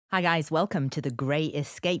Hi guys, welcome to The Grey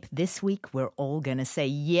Escape. This week we're all gonna say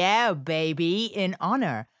yeah, baby, in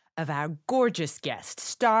honor of our gorgeous guest,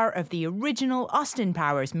 star of the original Austin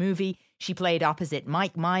Powers movie. She played opposite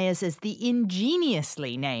Mike Myers as the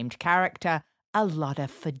ingeniously named character Alotta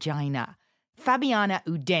Fagina. Fabiana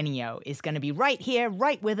Udenio is gonna be right here,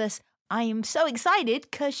 right with us. I am so excited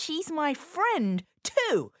because she's my friend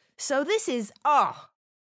too. So this is,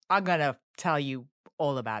 I'm gonna tell you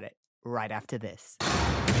all about it right after this.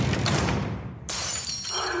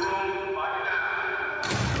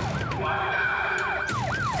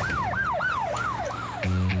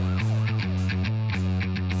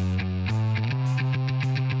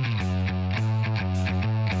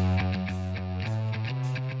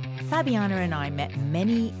 Fabiana and I met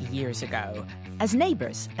many years ago as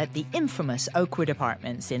neighbors at the infamous Oakwood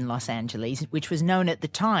Apartments in Los Angeles, which was known at the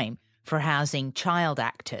time for housing child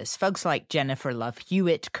actors, folks like Jennifer Love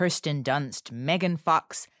Hewitt, Kirsten Dunst, Megan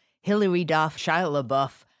Fox, Hilary Duff, Shia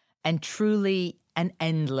LaBeouf, and truly an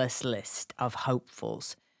endless list of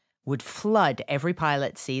hopefuls would flood every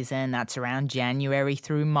pilot season, that's around January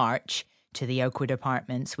through March, to the Oakwood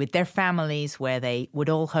Apartments with their families where they would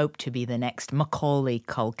all hope to be the next Macaulay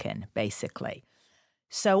Culkin, basically.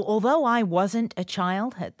 So although I wasn't a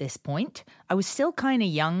child at this point, I was still kind of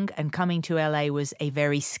young, and coming to LA was a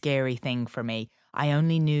very scary thing for me. I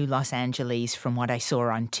only knew Los Angeles from what I saw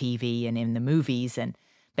on TV and in the movies, and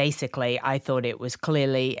basically I thought it was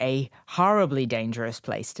clearly a horribly dangerous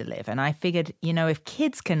place to live. And I figured, if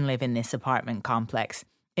kids can live in this apartment complex,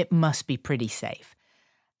 it must be pretty safe.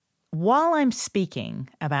 While I'm speaking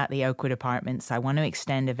about the Oakwood Apartments, I want to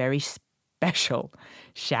extend a very special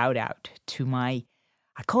shout out to I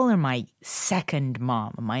call her my second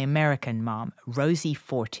mom, my American mom, Rosie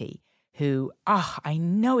Forte, who, I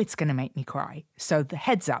know it's going to make me cry. So the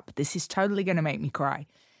heads up, this is totally going to make me cry.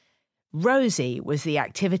 Rosie was the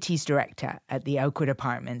activities director at the Oakwood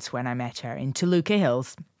Apartments when I met her in Toluca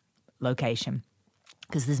Hills location,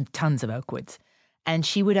 because there's tons of Oakwoods. And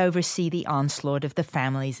she would oversee the onslaught of the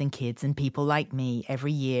families and kids and people like me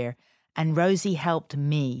every year. And Rosie helped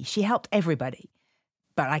me. She helped everybody.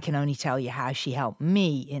 But I can only tell you how she helped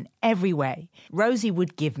me in every way. Rosie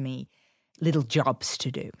would give me little jobs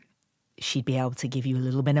to do. She'd be able to give you a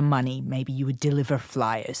little bit of money. Maybe you would deliver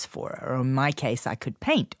flyers for her. Or in my case, I could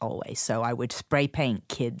paint always. So I would spray paint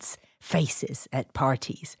kids' faces at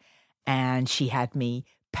parties. And she had me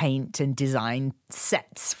paint and design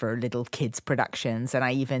sets for little kids' productions. And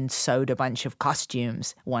I even sewed a bunch of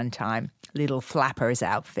costumes one time, little flappers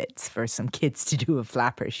outfits for some kids to do a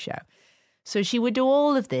flappers show. So she would do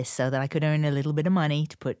all of this so that I could earn a little bit of money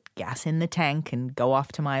to put gas in the tank and go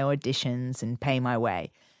off to my auditions and pay my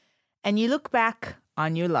way. And you look back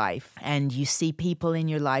on your life and you see people in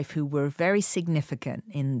your life who were very significant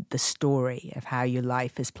in the story of how your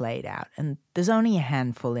life has played out. And there's only a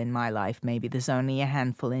handful in my life. Maybe there's only a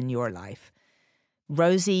handful in your life.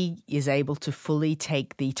 Rosie is able to fully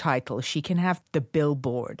take the title. She can have the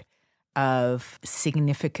billboard of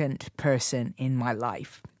significant person in my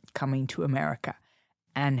life coming to America.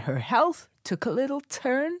 And her health took a little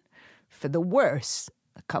turn for the worse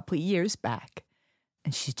a couple of years back.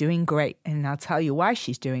 And she's doing great. And I'll tell you why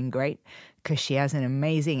she's doing great, because she has an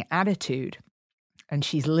amazing attitude. And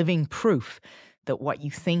she's living proof that what you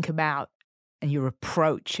think about and your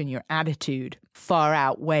approach and your attitude far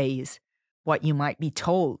outweighs what you might be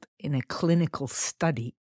told in a clinical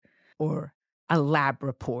study or a lab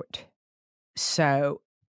report. So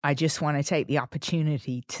I just want to take the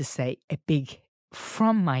opportunity to say a big,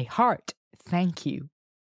 from my heart, thank you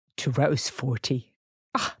to Rose Forte.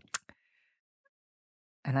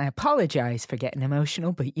 And I apologize for getting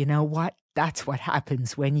emotional, but you know what? That's what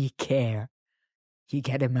happens when you care. You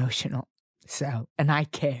get emotional. So, and I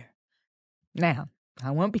care. Now,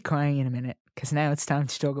 I won't be crying in a minute, because now it's time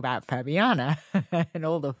to talk about Fabiana and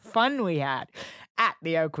all the fun we had at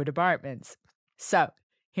the Oakwood Apartments. So,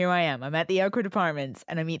 here I am. I'm at the Oakwood Apartments,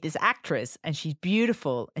 and I meet this actress, and she's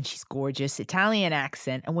beautiful, and she's gorgeous, Italian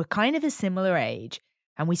accent, and we're kind of a similar age,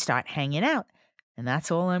 and we start hanging out. And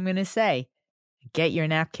that's all I'm going to say. Get your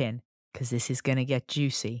napkin, because this is going to get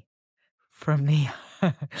juicy. From the,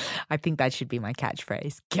 I think that should be my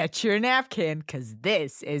catchphrase. Get your napkin, because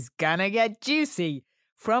this is going to get juicy.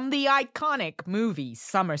 From the iconic movie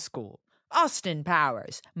Summer School, Austin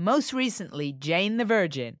Powers, most recently Jane the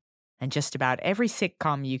Virgin, and just about every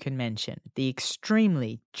sitcom you can mention, the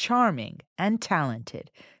extremely charming and talented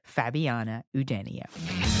Fabiana Udenio.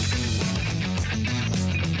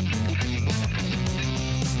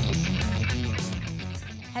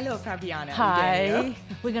 Hello, Fabiana. Hi. Udenio.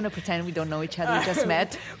 We're gonna pretend we don't know each other. We just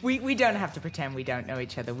met. We don't have to pretend we don't know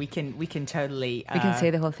each other. We can totally. We can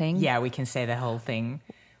say the whole thing. Yeah, we can say the whole thing.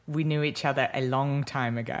 We knew each other a long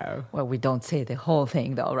time ago. Well, we don't say the whole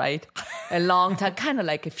thing, though, right? A long time, kind of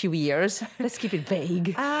like a few years. Let's keep it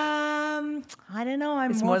vague. I don't know.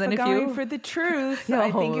 I'm It's more more than for a going few? for the truth. No.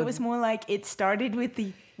 I think it was more like it started with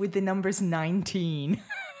the numbers 19.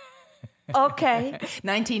 Okay.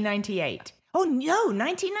 1998. Oh no,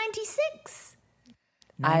 1996.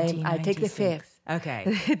 I take the fifth.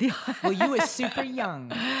 Okay. Well, you were super young.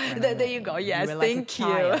 There you go. Yes, you were like thank a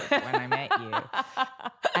child when I met you.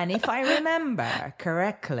 And if I remember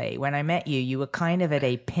correctly, when I met you, you were kind of at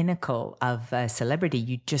a pinnacle of celebrity.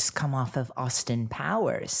 You'd just come off of Austin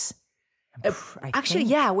Powers. Actually,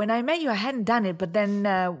 yeah, when I met you, I hadn't done it. But then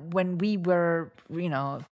when we were,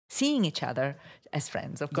 seeing each other as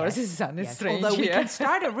friends, of course, it sounded strange. Although we here. could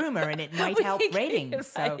start a rumor and it might help ratings.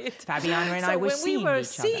 So Fabiana and I were when we were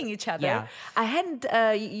seeing each each other, I hadn't.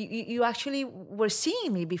 You actually were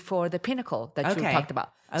seeing me before the pinnacle that you talked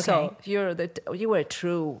about. Okay. So you were a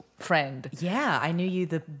true friend. Yeah, I knew you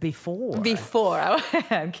before.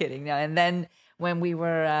 I'm kidding. No, and then when we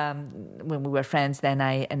were friends, then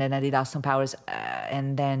I did Austin Powers,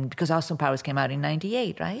 and then because Austin Powers came out in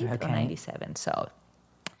 '98, right, or '97,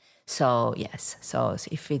 So yes, so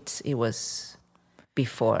if it was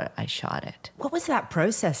before I shot it. What was that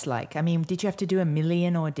process like? I mean, did you have to do a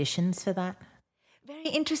million auditions for that? Very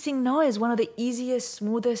interesting. No, it's one of the easiest,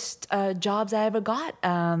 smoothest jobs I ever got.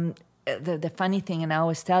 The funny thing, and I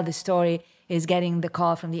always tell this story, is getting the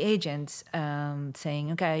call from the agents saying,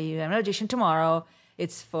 "Okay, you have an audition tomorrow.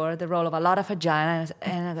 It's for the role of Alotta Fagina."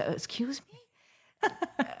 And I go, "Excuse me."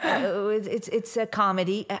 It's a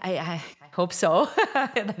comedy. I hope so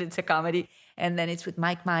that it's a comedy. And then it's with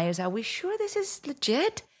Mike Myers. Are we sure this is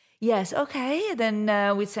legit? Yes. Okay. Then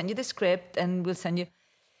we'll send you the script and we'll send you.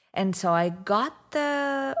 And so I got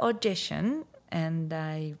the audition and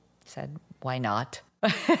I said, why not?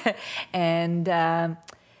 And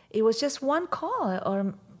it was just one call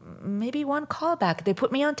or maybe one callback. They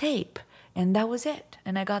put me on tape and that was it.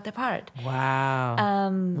 And I got the part. Wow.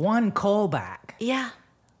 One callback. Yeah.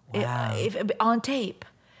 Wow. On tape.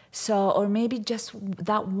 So, or maybe just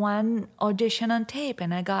that one audition on tape.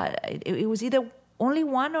 And I got, it was either only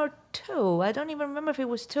one or two. I don't even remember if it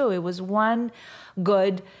was two. It was one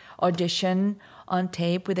good audition on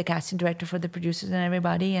tape with the casting director for the producers and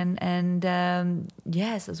everybody. And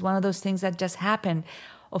yes, it was one of those things that just happened.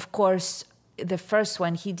 Of course, the first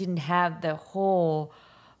one, he didn't have the whole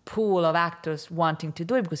pool of actors wanting to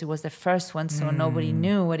do it because it was the first one, so nobody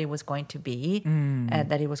knew what it was going to be,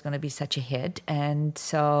 that it was going to be such a hit. And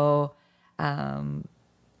so I'm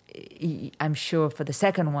sure for the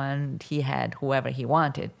second one, he had whoever he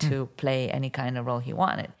wanted to play any kind of role he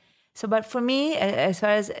wanted. So, but for me, as far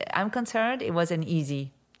as I'm concerned, it was an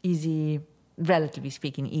easy, relatively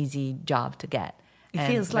speaking, easy job to get. It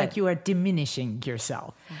feels like you are diminishing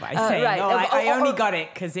yourself by saying, right. I only got it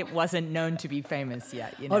because it wasn't known to be famous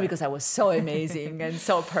yet. You know? Or because I was so amazing and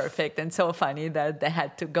so perfect and so funny that they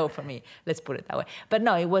had to go for me. Let's put it that way. But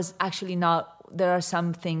no, it was actually not. There are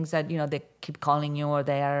some things that, they keep calling you or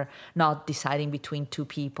they are not deciding between two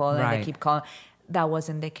people and they keep calling. That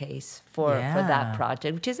wasn't the case for that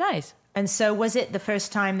project, which is nice. And so was it the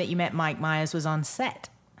first time that you met Mike Myers was on set?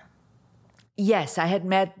 Yes, I had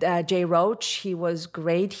met Jay Roach. He was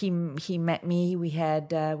great. He met me. We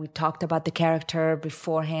talked about the character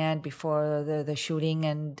beforehand, before the shooting,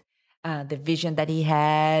 and the vision that he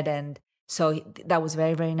had, and so that was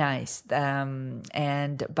very, very nice.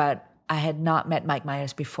 But I had not met Mike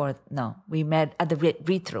Myers before. No, we met at the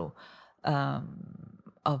read-through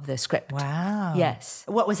of the script. Wow. Yes.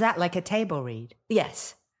 What was that, like a table read?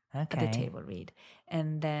 Yes. Okay. At the table read,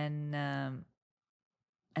 and then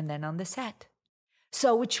on the set.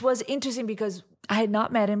 So, which was interesting because I had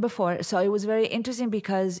not met him before. So it was very interesting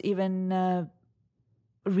because even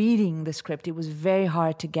reading the script, it was very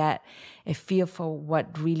hard to get a feel for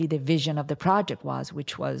what really the vision of the project was,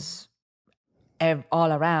 which was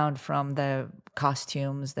all around, from the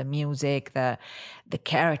costumes, the music, the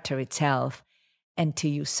character itself.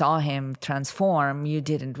 Until you saw him transform, you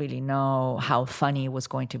didn't really know how funny it was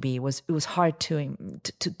going to be. It was hard to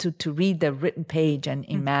read the written page and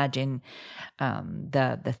imagine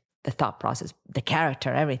the thought process, the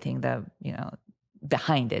character, everything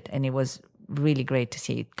behind it. And it was really great to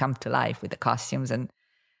see it come to life with the costumes and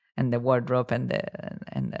the wardrobe and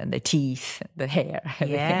the teeth, the hair.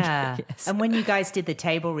 Everything. Yeah. Yes. And when you guys did the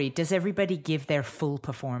table read, does everybody give their full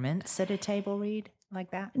performance at a table read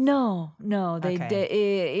like that? No.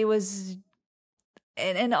 It was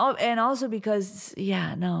and also because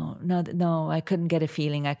no, I couldn't get a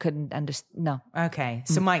feeling. I couldn't understand. No. Okay,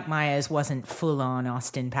 so Mike Myers wasn't full on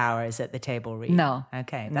Austin Powers at the table read. No.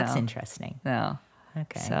 Okay, that's No. interesting. No.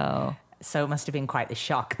 Okay, So it must have been quite the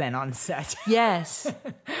shock then on set. yes.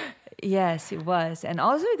 Yes, it was. And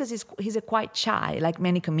also because he's a quite shy, like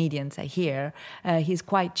many comedians I hear, he's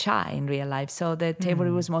quite shy in real life. So the table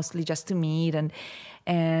read was mostly just to meet and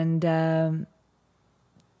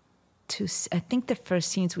I think the first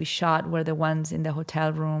scenes we shot were the ones in the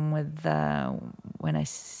hotel room with when I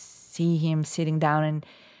see him sitting down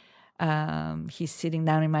and he's sitting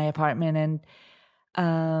down in my apartment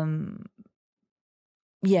and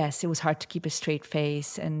yes, it was hard to keep a straight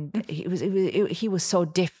face and he was so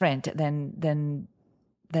different than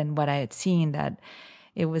what I had seen that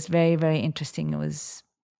it was very, very interesting. It was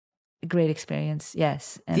a great experience.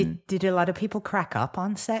 Yes. And did a lot of people crack up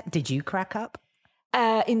on set? Did you crack up?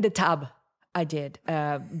 In the tub, I did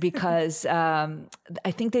because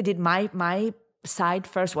I think they did my side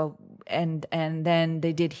first. Well, and then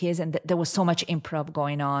they did his, and there was so much improv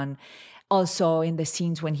going on. Also, in the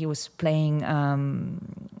scenes when he was playing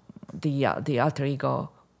the alter ego.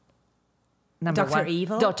 Dr.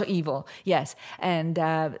 Evil? Dr. Evil, yes. And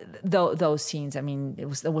those scenes, I mean,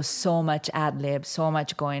 there was so much ad-lib, so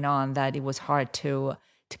much going on that it was hard to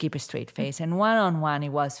keep a straight face. And one-on-one, it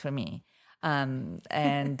was for me. The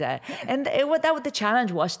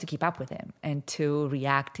challenge was to keep up with him and to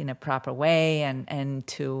react in a proper way and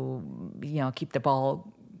to, keep the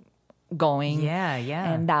ball going.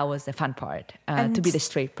 Yeah. And that was the fun part, to be the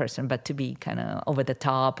straight person, but to be kind of over the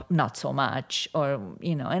top, not so much, or,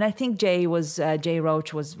 and I think Jay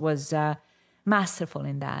Roach was masterful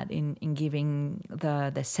in that, in giving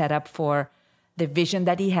the setup for the vision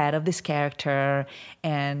that he had of this character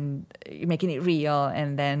and making it real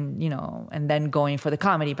and then going for the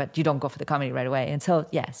comedy, but you don't go for the comedy right away. And so,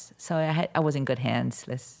 yes, I was in good hands,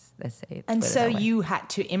 let's say it. And so you had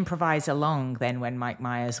to improvise along then when Mike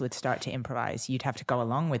Myers would start to improvise. You'd have to go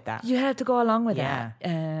along with that. You had to go along with that.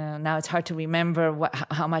 Now it's hard to remember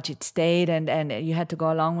how much it stayed and you had to go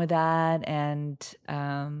along with that. And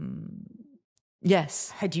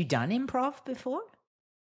yes. Had you done improv before?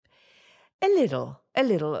 A little,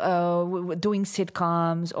 doing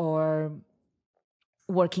sitcoms or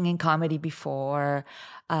working in comedy before.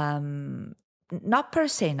 Not per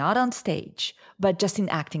se, not on stage, but just in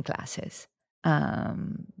acting classes. Had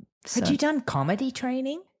you done comedy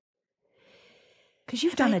training? Because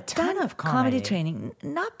you've done a ton of comedy training.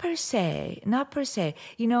 Not per se.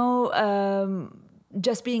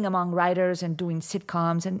 Just being among writers and doing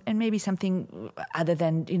sitcoms and maybe something other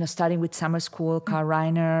than, starting with summer school, Carl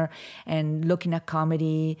Reiner, and looking at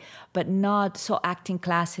comedy, but not so acting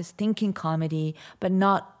classes, thinking comedy, but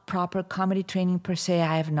not proper comedy training per se.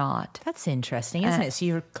 I have not. That's interesting, isn't it? So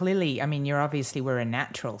you're clearly, you obviously were a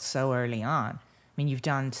natural so early on. You've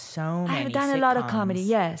done so many I've done sitcoms. a lot of comedy,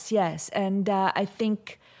 yes. And I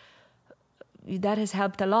think that has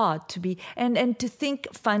helped a lot to be and to think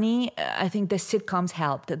funny. I think the sitcoms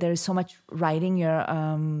helped. There is so much writing. You're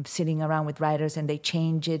sitting around with writers and they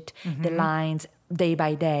change it, the lines day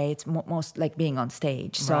by day. It's most like being on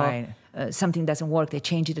stage. So something doesn't work, they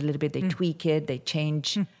change it a little bit, they tweak it, they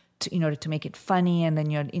change in order to make it funny, and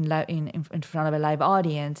then you're in front of a live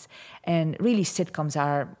audience. And really, sitcoms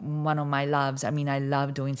are one of my loves. I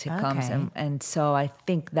love doing sitcoms, and so I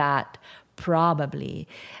think that probably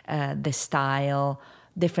the style,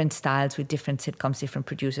 different styles with different sitcoms, different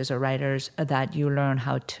producers or writers, that you learn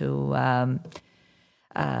how to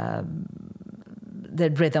the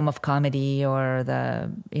rhythm of comedy, or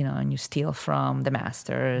and you steal from the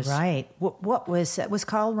masters. Right. What was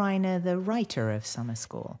Carl Reiner the writer of Summer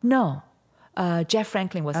School? No. Jeff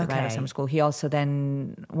Franklin was the writer of Summer School. He also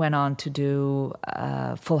then went on to do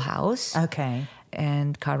Full House. Okay.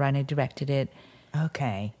 And Carl Reiner directed it.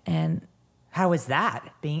 Okay. And how was that?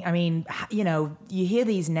 You hear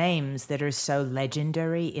these names that are so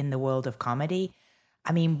legendary in the world of comedy.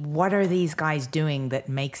 What are these guys doing that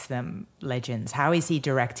makes them legends? How is he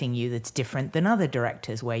directing you that's different than other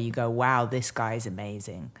directors where you go, wow, this guy's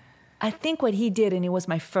amazing? I think what he did, and it was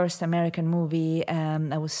my first American movie,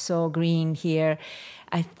 I was so green here.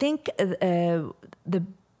 I think the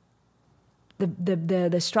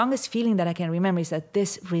strongest feeling that I can remember is that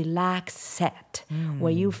this relaxed set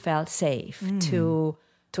where you felt safe to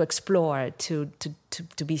explore, to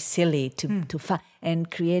be silly, to fun, and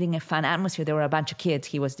creating a fun atmosphere. There were a bunch of kids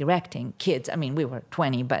he was directing. Kids, we were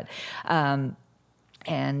 20, but so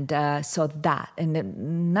that,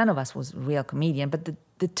 and none of us was real comedian, but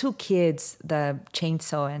the two kids, the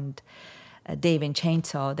Chainsaw and Dave and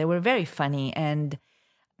Chainsaw, they were very funny, and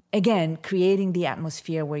again, creating the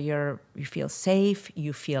atmosphere where you feel safe,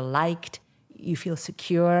 you feel liked, you feel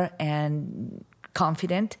secure and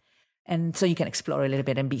confident. And so you can explore a little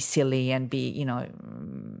bit and be silly and be,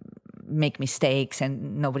 make mistakes,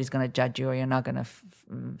 and nobody's going to judge you, or you're not going to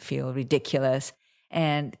feel ridiculous.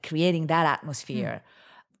 And creating that atmosphere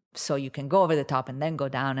so you can go over the top and then go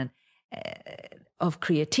down, and of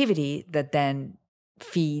creativity that then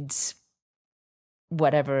feeds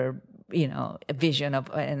whatever, a vision of,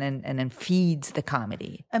 and then feeds the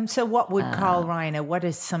comedy. So what would Carl Reiner, what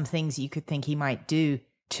are some things you could think he might do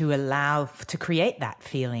to create that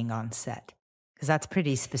feeling on set? Because that's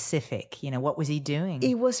pretty specific. What was he doing?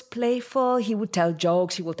 He was playful. He would tell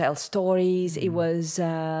jokes. He would tell stories. It was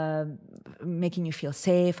making you feel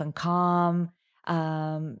safe and calm.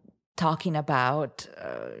 Talking about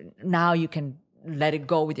now you can let it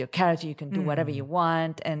go with your character. You can do whatever you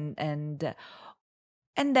want. And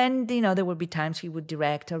then, there would be times he would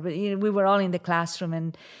direct. Or we were all in the classroom,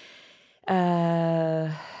 and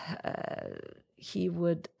he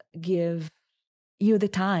would give you the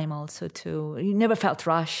time also you never felt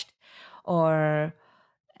rushed or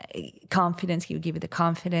confidence. He would give you the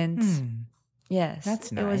confidence. Yes.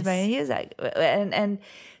 That's nice. It was he was like, and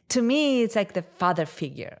to me, it's like the father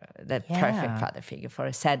figure, the perfect father figure for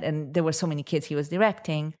a set. And there were so many kids he was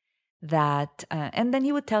directing that, and then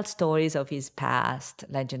he would tell stories of his past,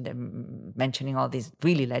 mentioning all these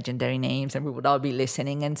really legendary names, and we would all be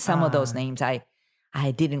listening. And some of those names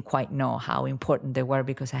I didn't quite know how important they were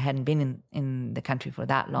because I hadn't been in the country for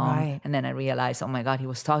that long. Right. And then I realized, oh my God, he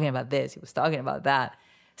was talking about this, he was talking about that.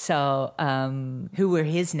 So, who were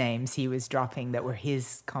his names he was dropping that were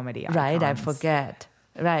his comedy icons? Right, I forget.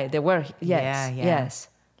 Right, there were, yes, yes.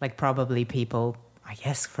 Like probably people, I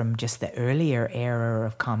guess, from just the earlier era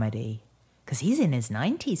of comedy. Because he's in his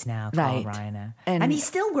 90s now, Carl Reiner. And he's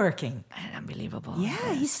still working. Unbelievable. Yeah,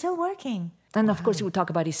 yes. He's still working. And of course, he would talk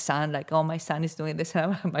about his son, like, oh, my son is doing this,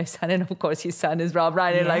 my son. And of course, his son is Rob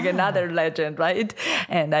Reiner, like another legend, right?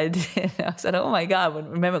 And I said, oh my God, I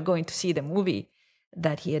remember going to see the movie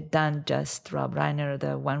that he had done, just Rob Reiner,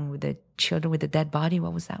 the one with the children with the dead body.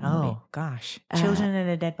 What was that movie? Oh, gosh. Children in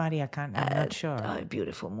a Dead Body, I'm not sure. A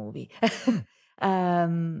beautiful movie.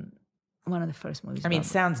 One of the first movies. I mean, it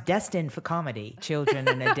sounds destined for comedy. Children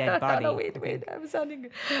in a Dead Body. No, wait. I'm sounding...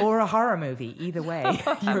 Or a horror movie. Either way,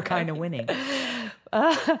 you're kind of winning.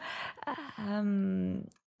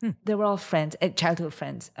 They were all friends, childhood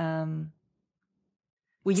friends. Stand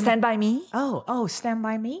By Me? Oh, Stand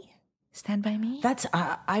By Me? Stand By Me? That's,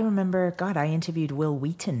 I remember, God, I interviewed Will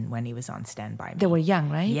Wheaton when he was on Stand By Me. They were young,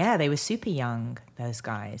 right? Yeah, they were super young, those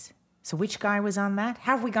guys. So which guy was on that?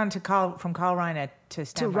 How have we gone from Carl Reiner to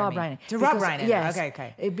Stand By Rob Me? Reiner. To Rob Reiner. Yes.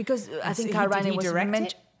 Okay. Because I think Carl Reiner was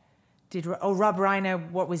directed. Rob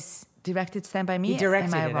Reiner, what was... Directed Stand By Me? He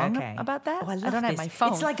directed Am I wrong okay. about that? Oh, I don't this. have my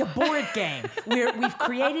phone. It's like a board game. We've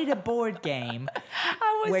created a board game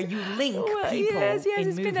where you link people Yes, in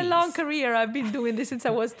it's movies. Been a long career. I've been doing this since I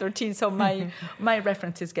was 13, so my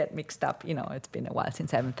references get mixed up. It's been a while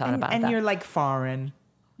since I haven't thought about that. And you're like foreign.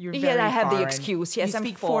 You're very I have foreign. the excuse. Yes, you I'm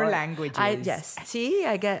speak four languages. Yes. See,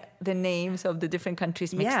 I get the names of the different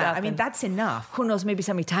countries mixed up. Yeah, I mean, that's enough. Who knows, maybe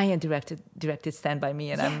some Italian directed Stand By Me,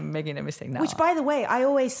 and I'm making a mistake now. Which, by the way, I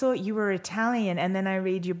always thought you were Italian, and then I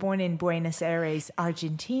read you're born in Buenos Aires,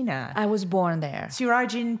 Argentina. I was born there. So you're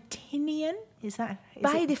Argentinian? Is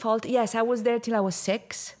By default, yes. I was there till I was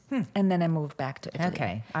 6, and then I moved back to Italy.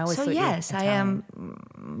 Okay. I always thought yes, I am.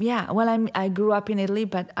 Yeah. Well, I grew up in Italy,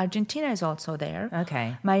 but Argentina is also there.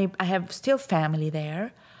 Okay. I have still family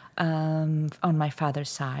there, on my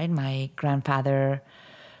father's side. My grandfather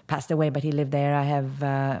passed away, but he lived there. I have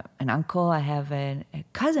an uncle. I have a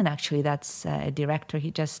cousin, actually, that's a director.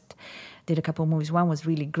 He just did a couple of movies. One was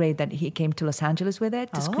really great that he came to Los Angeles with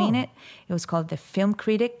it to screen it. It was called The Film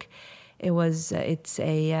Critic. It's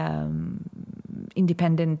a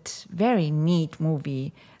independent, very neat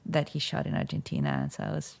movie that he shot in Argentina. So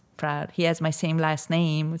I was proud. He has my same last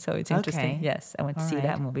name, so it's interesting. Okay. Yes, I went to see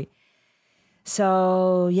that movie.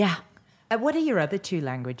 So, yeah. What are your other two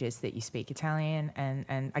languages that you speak? Italian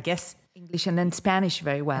and I guess... English and then Spanish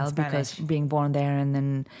very well, because being born there, and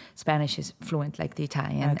then Spanish is fluent like the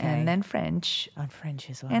Italian, and then French. And French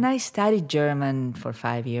as well. And I studied German for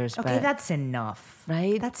 5 years. Okay, that's enough.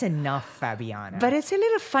 Right? That's enough, Fabiana. But it's a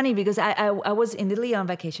little funny because I was in Italy on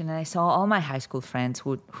vacation, and I saw all my high school friends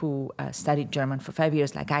who studied German for 5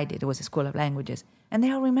 years like I did. It was a school of languages. And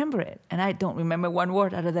they all remember it. And I don't remember one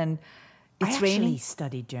word other than It's I actually raining.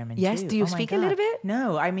 studied German Yes, too. do you Oh my speak a God. little bit?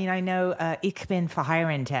 No, I mean, I know ich bin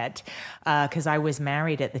verheiratet because I was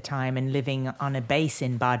married at the time and living on a base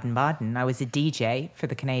in Baden-Baden. I was a DJ for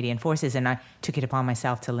the Canadian Forces and I took it upon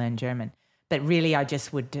myself to learn German. But really, I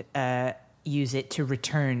just would use it to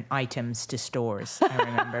return items to stores. I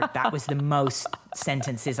remember that was the most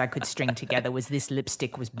sentences I could string together was this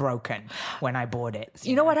lipstick was broken when I bought it.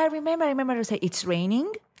 You know what I remember? I remember to say, it's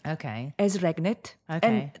raining. Okay. Es regnet. Okay.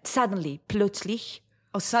 And suddenly, plötzlich.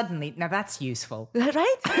 Oh, suddenly. Now that's useful.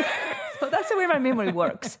 Right? So that's the way my memory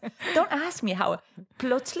works. Don't ask me how.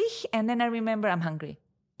 Plötzlich, and then I remember I'm hungry.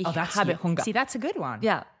 Ich habe Hunger. See, that's a good one.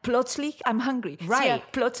 Yeah, plötzlich, I'm hungry. Right. So, yeah,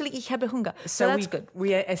 plötzlich, ich habe Hunger. So that's good.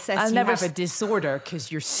 We assess I'll you never have a disorder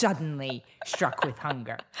because you're suddenly struck with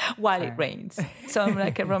hunger. While it rains. So I'm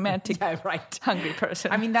like a romantic, right. hungry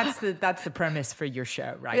person. I mean, that's the premise for your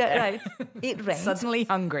show, right? Yeah, there. right. It rains. Suddenly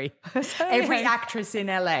hungry. Every actress in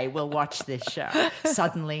LA will watch this show.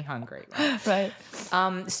 Suddenly hungry. Right.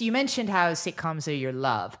 So you mentioned how sitcoms are your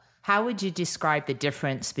love. How would you describe the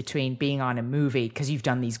difference between being on a movie, because you've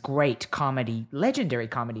done these great comedy, legendary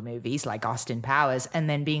comedy movies like Austin Powers, and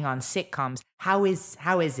then being on sitcoms? How is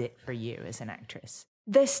it for you as an actress?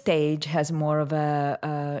 The stage has more of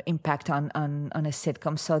a impact on a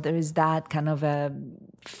sitcom. So there is that kind of a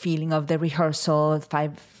feeling of the rehearsal,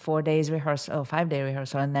 5-day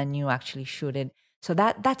rehearsal, and then you actually shoot it. So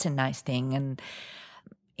that's a nice thing. And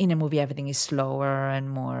in a movie, everything is slower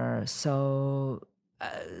and more so.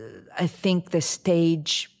 I think the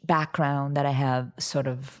stage background that I have sort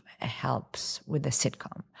of helps with the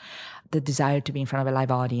sitcom. The desire to be in front of a live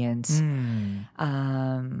audience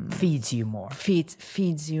Feeds you more.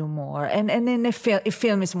 feeds you more. And in a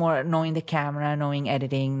film is more knowing the camera, knowing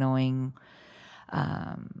editing, knowing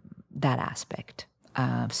that aspect.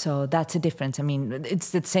 So that's a difference. I mean, it's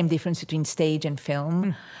the same difference between stage and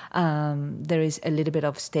film. There is a little bit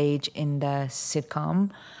of stage in the sitcom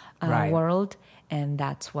world. And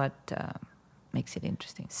that's what makes it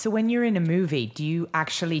interesting. So when you're in a movie, do you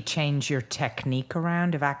actually change your technique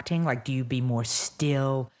around of acting? Like, do you be more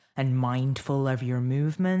still and mindful of your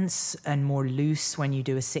movements and more loose when you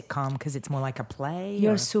do a sitcom because it's more like a play?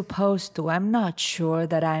 You're supposed to. I'm not sure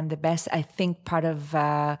that I'm the best. I think part of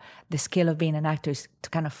the skill of being an actor is to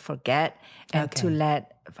kind of forget and to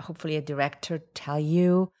let, hopefully, a director tell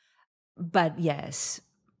you. But yes,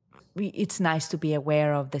 it's nice to be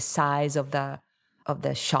aware of the size of the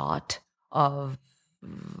shot, of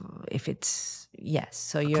if it's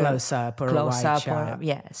so you're close up or close a wide up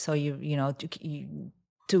shot. so you know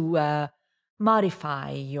to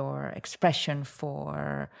modify your expression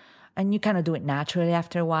and you kind of do it naturally.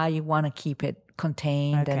 After a while you want to keep it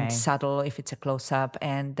contained and subtle if it's a close up,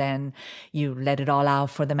 and then you let it all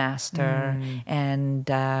out for the master. And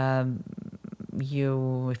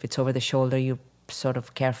if it's over the shoulder, you sort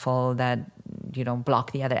of careful that you don't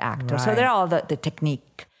block the other actor. So they're all the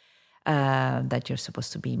technique that you're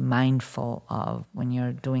supposed to be mindful of when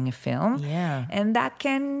you're doing a film. Yeah. And that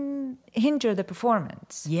can hinder the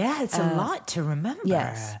performance. Yeah, it's a lot to remember.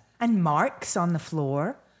 Yes. And marks on the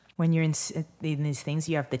floor. When you're in these things,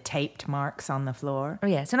 you have the taped marks on the floor. Oh,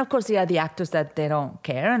 yes. And of course, there are the actors that they don't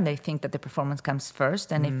care and they think that the performance comes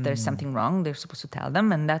first. And if there's something wrong, they're supposed to tell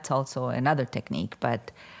them. And that's also another technique.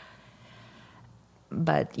 But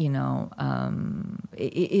you know,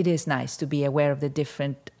 it is nice to be aware of the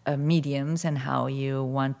different mediums and how you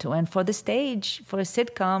want to. And for the stage, for a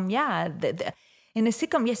sitcom, in a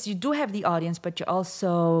sitcom, yes, you do have the audience, but you're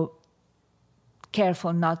also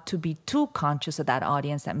careful not to be too conscious of that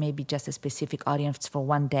audience, that may be just a specific audience for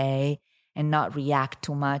one day, and not react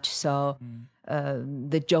too much. So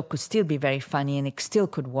the joke could still be very funny and it still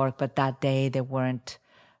could work, but that day they weren't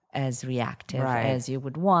as reactive as you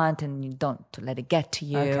would want, and you don't let it get to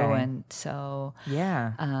you. And so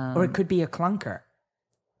or it could be a clunker,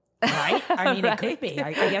 right? I mean, it could be.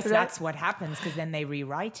 I guess that's what happens, because then they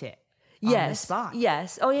rewrite it on the spot.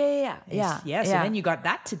 Yes. Oh yeah. So then you got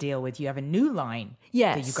that to deal with. You have a new line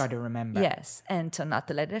that you got to remember. Yes, and so not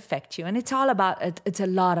to let it affect you. And it's all about it's a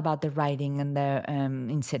lot about the writing and the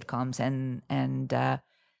in sitcoms, and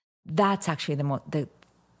that's actually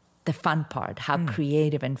the fun part, how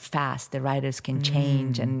creative and fast the writers can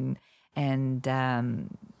change. And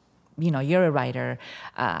you know, you're a writer.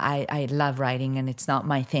 I love writing, and it's not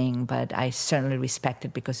my thing, but I certainly respect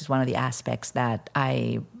it because it's one of the aspects that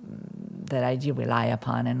I do rely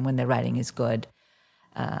upon. And when the writing is good,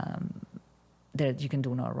 you can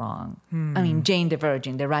do no wrong. I mean, Jane the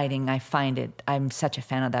Virgin, the writing, I'm such a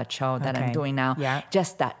fan of that show that I'm doing now. Yeah.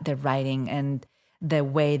 Just that, the writing and the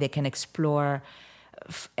way they can explore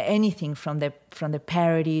anything from the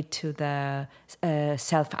parody to the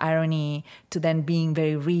self-irony to then being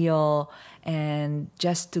very real, and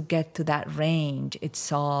just to get to that range,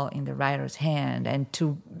 it's all in the writer's hand, and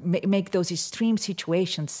to make those extreme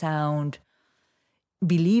situations sound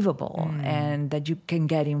believable, and that you can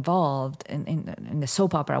get involved in the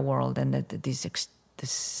soap opera world, and these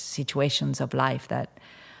situations of life that,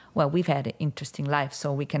 well, we've had an interesting life,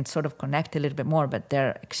 so we can sort of connect a little bit more, but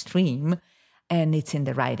they're extreme. And it's in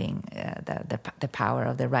the writing, the power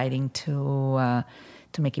of the writing to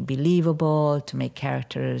make it believable, to make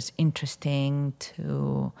characters interesting,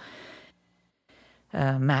 to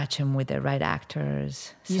match them with the right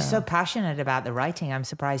actors. You're so passionate about the writing. I'm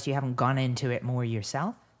surprised you haven't gone into it more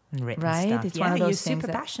yourself and written stuff. It's one of those you're things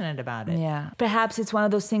super passionate about it. Yeah. Perhaps it's one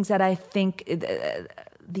of those things that I think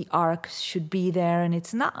the arc should be there, and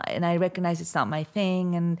it's not. And I recognize it's not my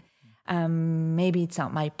thing, and maybe it's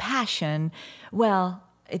not my passion. Well,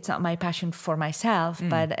 it's not my passion for myself,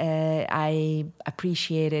 but I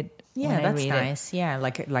appreciate it. Yeah, that's nice. Yeah,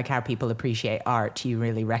 like how people appreciate art, you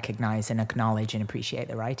really recognize and acknowledge and appreciate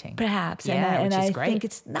the writing. Perhaps, yeah, and which is I great. think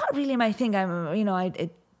it's not really my thing.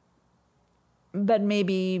 But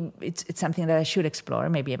maybe it's something that I should explore.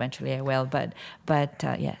 Maybe eventually I will. But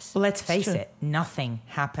yes. Well, let's face it. Nothing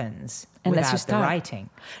happens unless you without the start. Writing.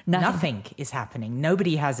 Nothing is happening.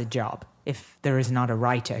 Nobody has a job if there is not a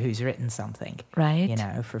writer who's written something. Right. You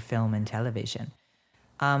know, for film and television.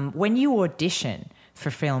 When you audition for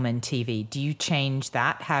film and TV, do you change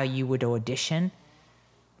that? How you would audition?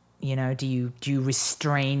 You know, do you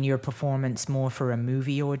restrain your performance more for a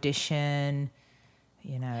movie audition?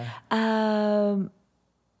 You know.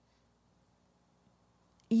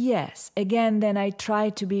 Yes. Again, then I try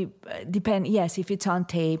to be Yes, if it's on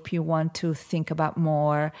tape, you want to think about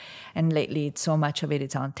more. And lately, it's so much of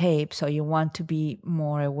it's on tape, so you want to be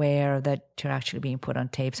more aware that you're actually being put on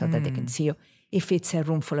tape, so that they can see you. If it's a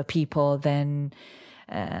room full of people, then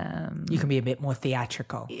you can be a bit more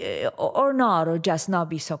theatrical. Or not, or just not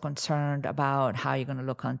be so concerned about how you're going to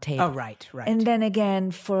look on tape. Oh, right. And then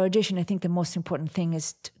again, for audition, I think the most important thing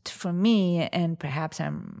is, for me, and perhaps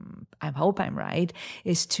I hope I'm right,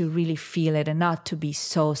 is to really feel it and not to be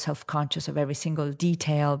so self-conscious of every single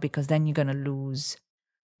detail, because then you're going to lose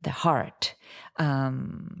the heart,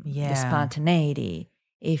 the spontaneity.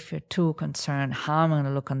 If you're too concerned, how am I going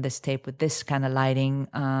to look on this tape with this kind of lighting,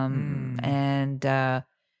 and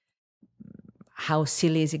how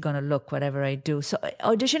silly is it going to look, whatever I do. So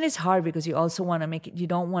audition is hard because you also want to make it, you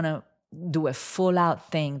don't want to do a full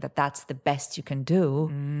out thing that's the best you can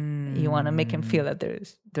do. You want to make him feel that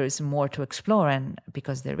there's more to explore, and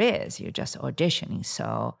because there is, you're just auditioning.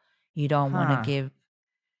 So you don't want to give...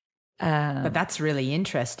 but that's really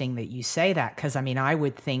interesting that you say that, because I mean, I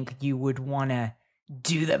would think you would want to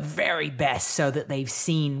do the very best so that they've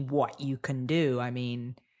seen what you can do. I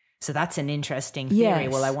mean, so that's an interesting theory.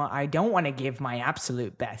 Yes. Well, I don't want to give my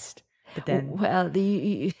absolute best, but then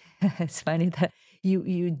it's funny that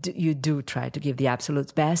you do try to give the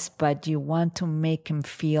absolute best, but you want to make him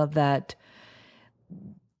feel that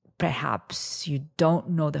perhaps you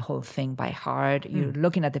don't know the whole thing by heart. You're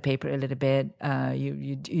looking at the paper a little bit.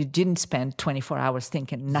 You didn't spend 24 hours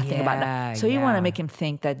thinking nothing about that. So you want to make him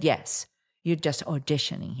think that, yes, you're just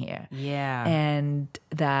auditioning here. Yeah. And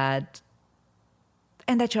that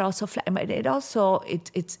you're also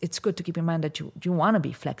it's good to keep in mind that you want to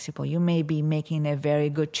be flexible. You may be making a very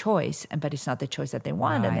good choice, but it's not the choice that they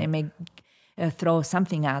want, and they may throw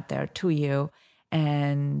something out there to you,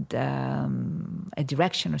 and a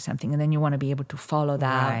direction or something, and then you want to be able to follow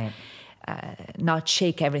that, not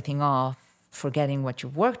shake everything off, forgetting what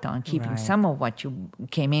you've worked on, keeping some of what you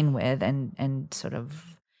came in with, and sort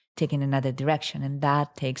of taking another direction. And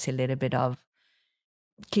that takes a little bit of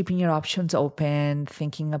keeping your options open,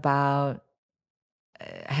 thinking about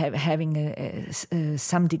having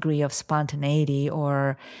some degree of spontaneity,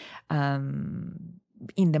 or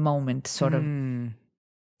in the moment sort of,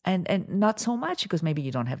 and not so much because maybe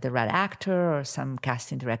you don't have the right actor, or some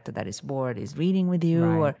casting director that is bored is reading with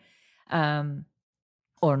you,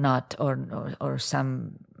 or not, or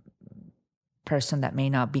some person that may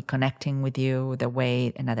not be connecting with you the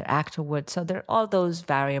way another actor would. So there are all those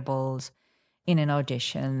variables in an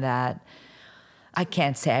audition that I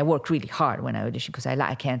can't say I work really hard when I audition, because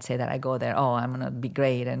I can't say that I go there, I'm going to be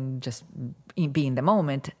great and just be in the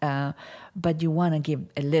moment. But you want to give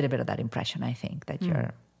a little bit of that impression, I think, that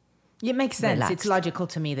you're It makes sense. relaxed. It's logical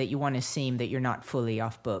to me that you want to seem that you're not fully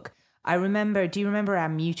off book. Do you remember our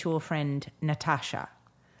mutual friend, Natasha?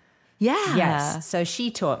 Yeah. Yes. So she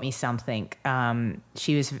taught me something.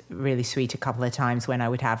 She was really sweet a couple of times when I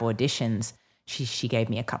would have auditions. she gave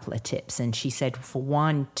me a couple of tips. And she said, for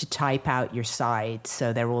one, to type out your sides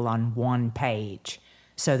so they're all on one page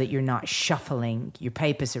so that you're not shuffling your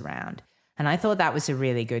papers around. And I thought that was a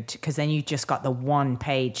really good, because then you just got the one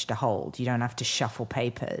page to hold. You don't have to shuffle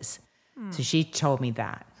papers. So she told me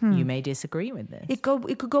that. You may disagree with this. It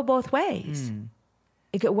could go both ways.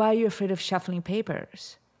 Why are you afraid of shuffling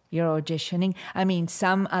papers? You're auditioning. I mean,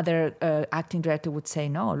 some other acting director would say,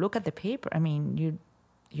 no, look at the paper. I mean,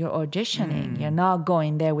 you're auditioning. You're not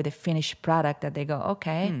going there with a finished product that they go,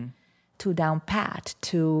 okay, too down pat,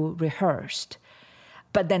 too rehearsed.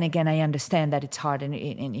 But then again, I understand that it's hard, and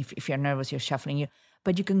if you're nervous, you're shuffling.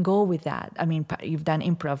 But you can go with that. I mean, you've done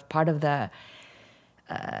improv. Part of the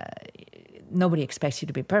nobody expects you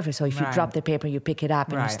to be perfect. So if you drop the paper, you pick it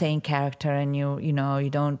up and you stay in character, and you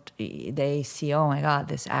don't. They see, oh my God,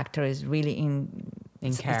 this actor is really in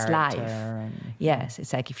character. It's life. Yes,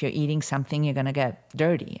 it's like if you're eating something, you're gonna get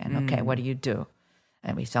dirty, and okay, what do?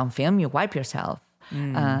 And if it's on film, you wipe yourself.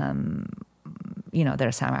 There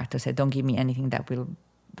are some actors that don't give me anything that will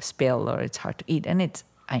spill or it's hard to eat. And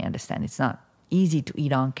I understand it's not easy to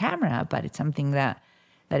eat on camera, but it's something that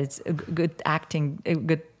it's a good acting, a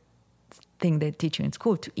good thing they teach you in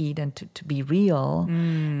school, to eat and to be real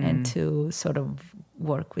and to sort of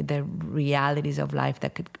work with the realities of life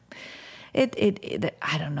that could,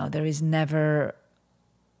 I don't know, there is never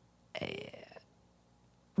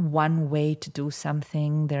one way to do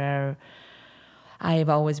something. I've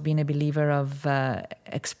always been a believer of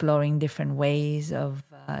exploring different ways of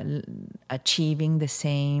achieving the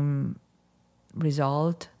same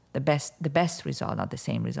result, the best result, not the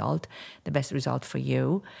same result, the best result for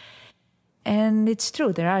you. And it's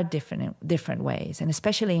true, there are different ways, and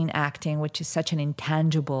especially in acting, which is such an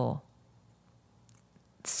intangible,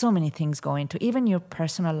 so many things go into, even your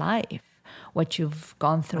personal life, what you've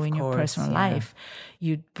gone through in your personal life,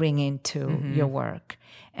 you bring into your work.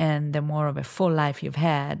 And the more of a full life you've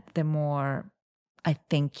had, the more I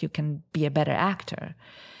think you can be a better actor.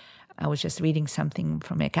 I was just reading something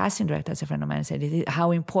from a casting director, as a friend of mine said,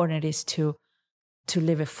 how important it is to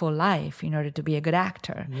live a full life in order to be a good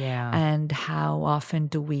actor. Yeah. And how often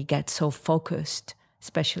do we get so focused,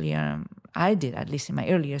 especially I did, at least in my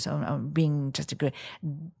early years, on being just a good,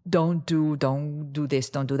 don't do this,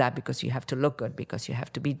 don't do that, because you have to look good, because you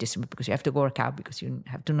have to be disciplined, because you have to work out, because you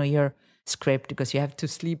have to know your script, because you have to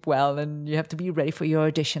sleep well, and you have to be ready for your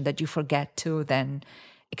audition, that you forget to then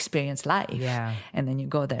experience life. Yeah. And then you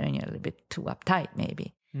go there and you're a little bit too uptight,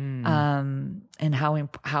 maybe. And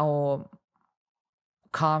how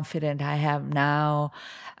confident I have now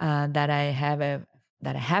that I have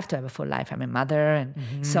to have a full life. I'm a mother, and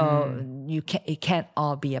so it can't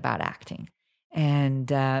all be about acting. And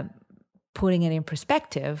putting it in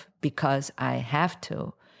perspective, because I have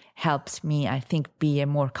to, helps me, I think, be a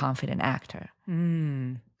more confident actor.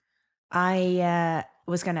 I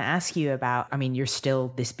was going to ask you about, I mean, you're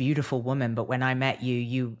still this beautiful woman, but when I met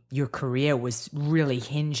you, your career was really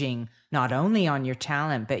hinging not only on your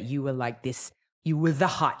talent, but you were like this, you were the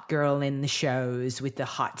hot girl in the shows with the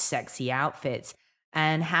hot, sexy outfits.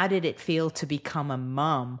 And how did it feel to become a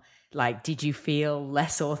mom? Like, did you feel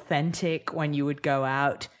less authentic when you would go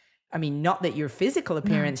out? I mean, not that your physical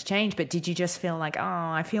appearance changed, but did you just feel like, oh,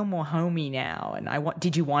 I feel more homey now? And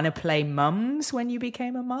did you want to play mums when you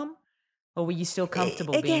became a mum? Or were you still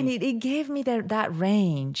comfortable Again, it gave me that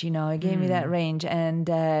range, it gave me that range. And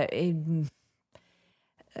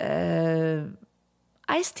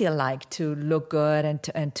I still like to look good and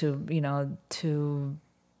to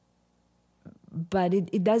but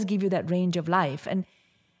it does give you that range of life. And,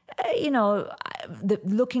 the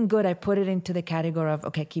looking good, I put it into the category of,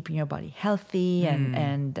 okay, keeping your body healthy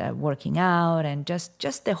and working out, and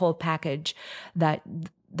just the whole package that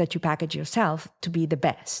you package yourself to be the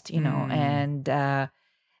best, And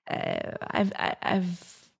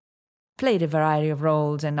I've played a variety of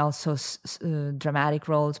roles, and also dramatic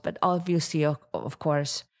roles, but obviously, of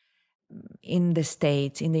course, in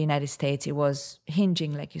the United States, it was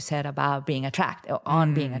hinging, like you said, about being attractive,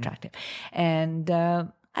 being attractive. And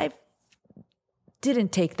I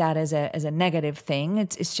didn't take that as a negative thing.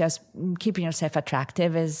 It's just keeping yourself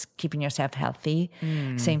attractive is keeping yourself healthy.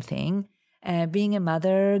 Same thing. Being a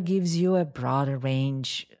mother gives you a broader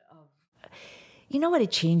range. You know what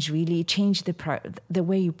it changed really? It changed the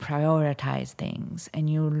way you prioritize things, and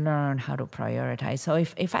you learn how to prioritize. So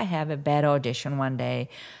if I have a bad audition one day,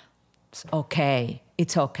 it's okay.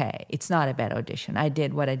 It's not a bad audition. I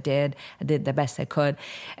did what I did. I did the best I could.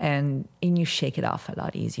 And you shake it off a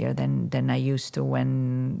lot easier than I used to,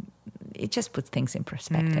 when it just puts things in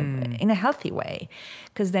perspective in a healthy way.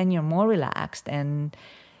 Because then you're more relaxed, and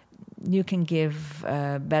you can give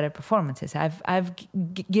better performances. I've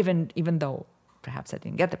given, even though perhaps I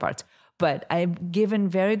didn't get the parts, but I've given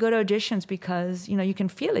very good auditions because, you can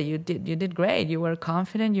feel it. You did great. You were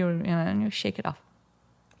confident. And you shake it off.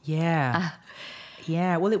 Yeah.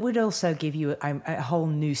 Yeah. Well, it would also give you a whole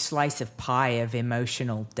new slice of pie of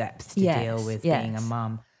emotional depth to deal with being a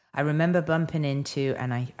mom. I remember bumping into,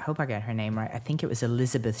 and I hope I get her name right, I think it was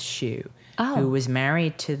Elizabeth Shue, who was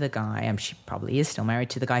married to the guy, she probably is still married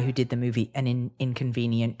to the guy who did the movie An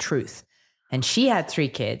Inconvenient Truth. And she had 3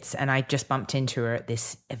 kids, and I just bumped into her at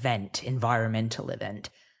this environmental event.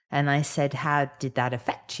 And I said, how did that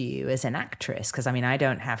affect you as an actress? Because, I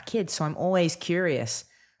don't have kids, so I'm always curious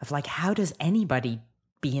of how does anybody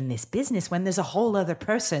be in this business when there's a whole other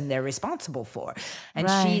person they're responsible for? And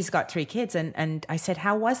she's got 3 kids. And I said,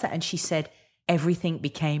 how was that? And she said, everything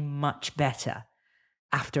became much better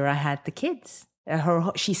after I had the kids.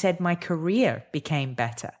 She said, my career became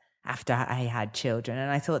better after I had children.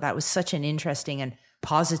 And I thought that was such an interesting and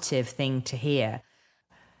positive thing to hear.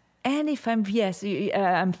 And if I'm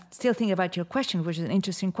still thinking about your question, which is an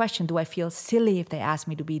interesting question. Do I feel silly if they ask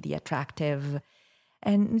me to be the attractive?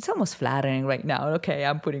 And it's almost flattering right now. Okay,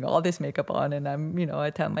 I'm putting all this makeup on and I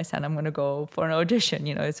tell my son I'm going to go for an audition.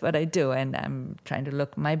 It's what I do. And I'm trying to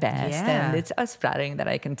look my best. Yeah. And it's flattering that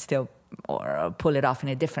I can still or pull it off in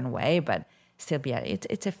a different way, but still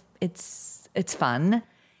it's fun.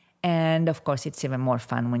 And of course, it's even more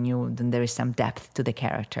fun when there is some depth to the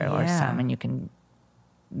character and you can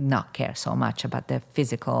not care so much about the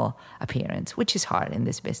physical appearance, which is hard in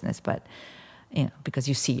this business, but because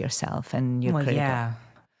you see yourself and you're critical. Yeah.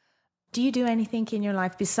 Do you do anything in your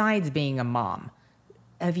life besides being a mom?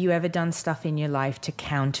 Have you ever done stuff in your life to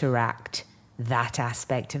counteract that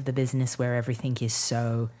aspect of the business where everything is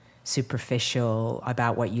so superficial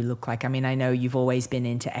about what you look like? I know you've always been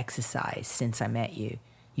into exercise since I met you.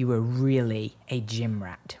 You were really a gym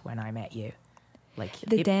rat when I met you.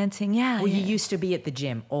 Dancing, yeah. Well, you used to be at the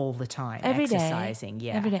gym all the time, exercising,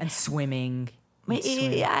 every day. And swimming.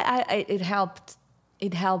 It helped.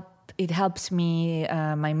 It helps me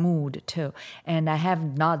my mood too, and I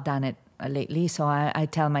have not done it lately. So I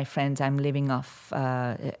tell my friends I'm living off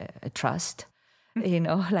a trust,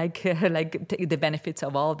 the benefits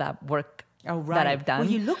of all that work. Oh, right. That I've done. Well,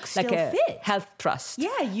 you look still fit. Health trust.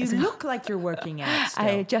 Yeah, you look like you're working out still.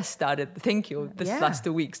 I just started, thank you, this last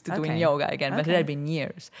 2 weeks doing yoga again, but it had been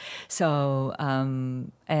years. So,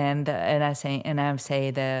 and I'm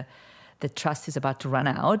saying the trust is about to run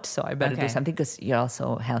out, so I better do something because you're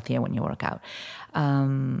also healthier when you work out.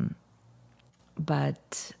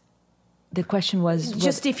 But the question was...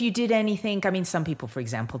 Just if you did anything, some people, for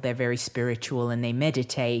example, they're very spiritual and they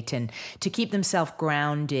meditate and to keep themselves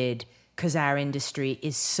grounded... Because our industry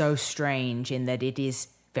is so strange in that it is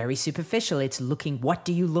very superficial. It's looking, what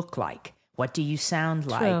do you look like? What do you sound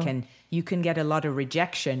like? And you can get a lot of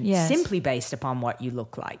rejection simply based upon what you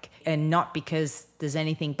look like. And not because there's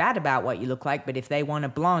anything bad about what you look like, but if they want a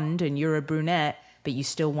blonde and you're a brunette, but you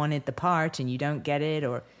still wanted the part and you don't get it,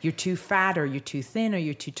 or you're too fat or you're too thin or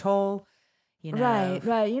you're too tall. Right.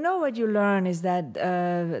 What you learn is that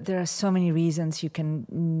there are so many reasons you can...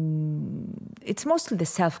 it's mostly the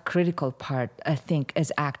self-critical part, I think,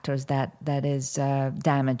 as actors that is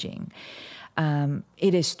damaging.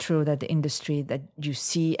 It is true that the industry, that you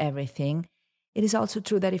see everything. It is also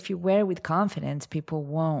true that if you wear with confidence, people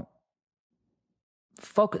won't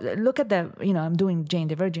focus. Look at I'm doing Jane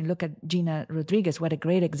the Virgin. Look at Gina Rodriguez. What a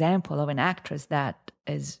great example of an actress that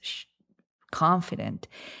is confident.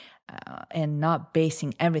 And not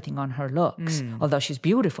basing everything on her looks, although she's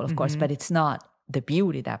beautiful, of course, but it's not the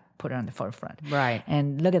beauty that put her on the forefront. Right.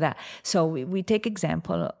 And look at that. So we take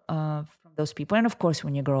example from those people. And of course,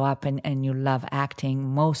 when you grow up and you love acting,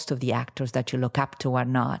 most of the actors that you look up to are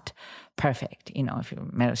not perfect. If you're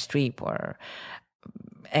Meryl Streep or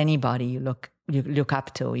anybody you look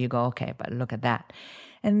up to, you go, okay, but look at that.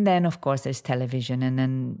 And then, of course, there's television, and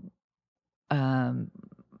then...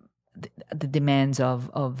 the demands of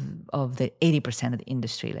the 80% of the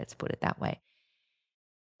industry, let's put it that way.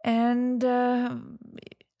 And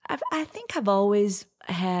I think I've always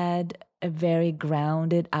had a very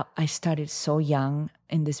grounded... I started so young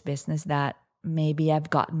in this business that maybe I've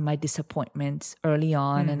gotten my disappointments early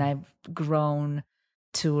on and I've grown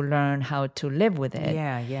to learn how to live with it.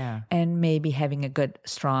 Yeah. And maybe having a good,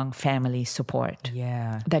 strong family support.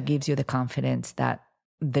 Yeah. That gives you the confidence that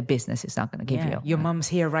the business is not going to give you. Your mum's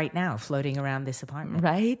here right now, floating around this apartment.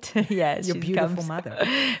 Right? Yes. Your beautiful mother.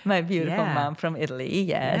 My beautiful mom from Italy,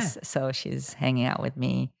 yes. Yeah. So she's hanging out with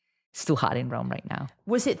me It's too hot in Rome right now.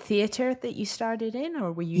 Was it theater that you started in,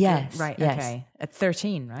 or were you? Yes. Right. Yes. Okay. At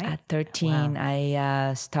 13, right? At 13, Wow.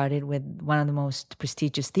 I started with one of the most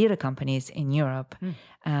prestigious theater companies in Europe.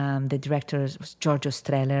 The director was Giorgio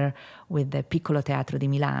Strehler with the Piccolo Teatro di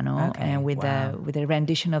Milano, Okay, and with a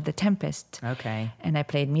rendition of The Tempest. Okay. And I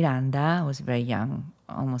played Miranda. I was very young,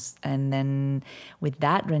 almost. And then with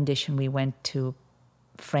that rendition, we went to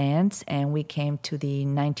France, and we came to the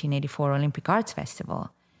 1984 Olympic Arts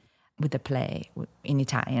Festival with a play in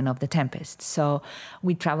Italian of The Tempest. So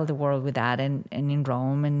we traveled the world with that, and in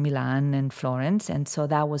Rome and Milan and Florence. And so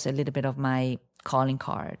that was a little bit of my calling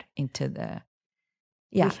card into the...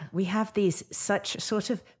 Yeah. We have these such sort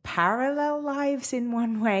of parallel lives in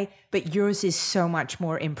one way, but yours is so much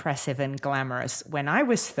more impressive and glamorous. When I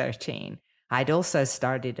was 13, I'd also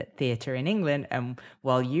started at theatre in England, and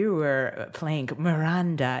while you were playing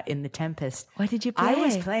Miranda in The Tempest, What did you play? I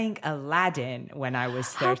was playing Aladdin when I was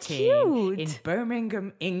 13 How cute. in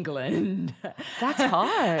Birmingham, England. That's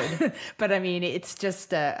hard. But I mean, it's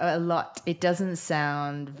just a lot. It doesn't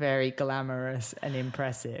sound very glamorous and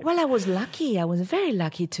impressive. Well, I was lucky. I was very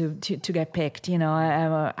lucky to get picked. You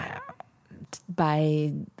know,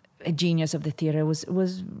 by a genius of the theater. Was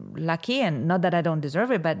lucky, and not that I don't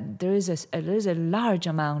deserve it, but there is a large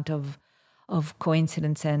amount of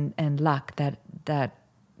coincidence and luck that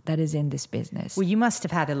is in this business. Well, you must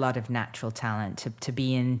have had a lot of natural talent to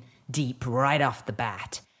be in deep right off the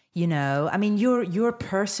bat. You know, I mean, your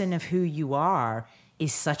person of who you are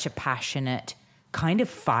is such a passionate, kind of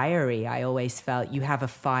fiery. I always felt you have a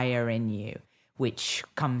fire in you, which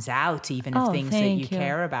comes out even of things that you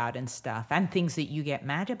care about and stuff, and things that you get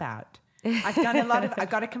mad about. I've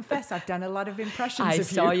got to confess, I've done a lot of impressions of you. I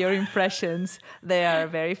saw your impressions. They are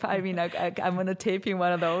very fun. I mean, I'm going to tape in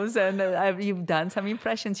one of those, and you've done some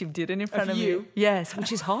impressions. You did it in front of me. Yes,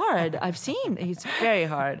 which is hard. I've seen. It's very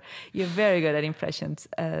hard. You're very good at impressions.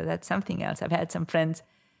 That's something else. I've had some friends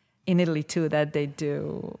in Italy, too, that they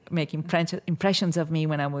do make impressions of me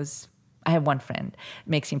when I have one friend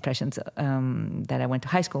makes impressions that I went to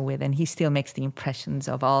high school with, and he still makes the impressions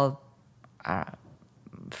of all our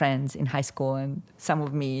friends in high school and some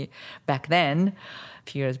of me back then, a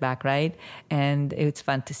few years back, right? And it's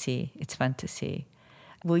fun to see. It's fun to see.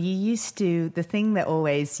 Well, the thing that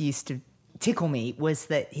always used to tickle me was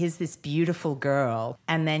that here's this beautiful girl,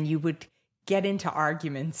 and then you would get into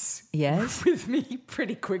arguments with me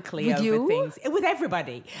pretty quickly with over you? Things. With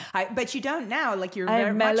everybody. But you don't now. Like, you're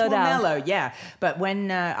very much more mellow. Yeah. But when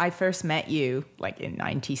I first met you, like in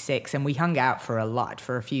 96, and we hung out for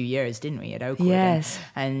a few years, didn't we, at Oakwood? Yes.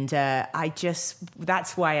 And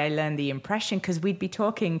that's why I learned the impression, because we'd be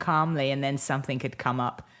talking calmly and then something could come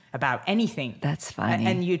up about anything. That's funny.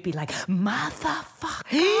 And you'd be like, motherfucker.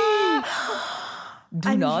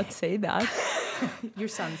 Do not say that. Your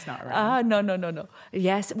son's not right. No.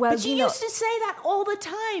 Yes, well, but you used to say that all the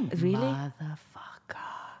time. Really? Motherfucker.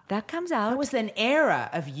 That comes out. That was an era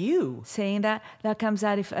of you saying that. That comes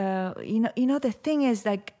out if the thing is,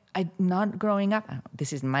 like, I not growing up.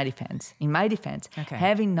 This is in my defense.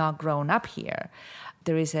 Having not grown up here,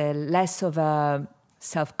 there is a less of a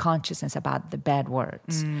self-consciousness about the bad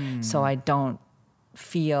words. So I don't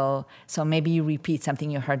feel, so maybe you repeat something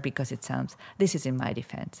you heard because it sounds, this is in my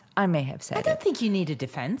defense. I may have said it. I don't think you need a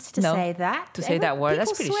defense to say that. To say that word,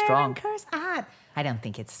 that's pretty strong. I don't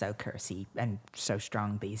think it's so cursy and so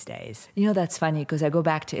strong these days. You know, that's funny, because I go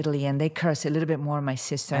back to Italy and they curse a little bit more, my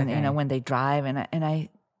sister, and when they drive, and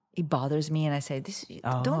it bothers me, and I say,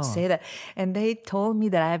 don't say that. And they told me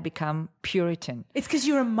that I have become Puritan. It's because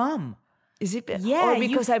you're a mum. Is it? Yeah. Or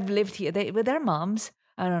because I've lived here. They're moms.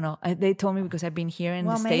 I don't know. They told me because I've been here in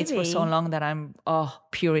the States for so long that I'm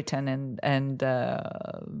Puritan and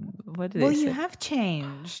what did they say? Well, you have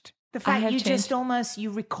changed. The fact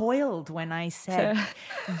you recoiled when I said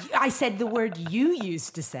the word you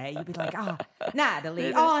used to say. You'd be like,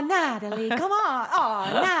 Natalie, come on, Natalie,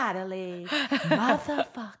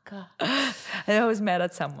 motherfucker. I was mad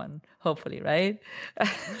at someone, hopefully, right?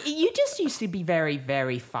 You just used to be very,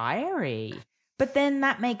 very fiery. But then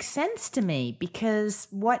that makes sense to me, because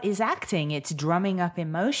what is acting? It's drumming up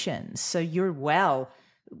emotions. So you're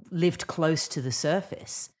lived close to the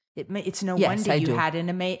surface. It's no wonder you had an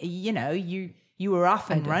amazing, you were off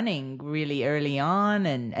and running really early on,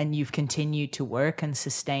 and you've continued to work and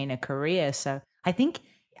sustain a career. So I think,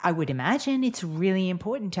 I would imagine it's really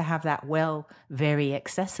important to have that very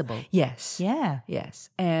accessible. Yes. Yeah. Yes.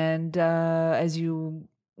 And as you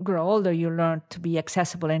grow older, you learn to be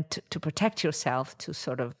accessible and to protect yourself, to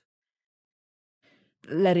sort of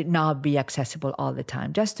let it not be accessible all the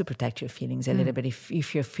time, just to protect your feelings a little bit.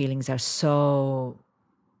 If your feelings are so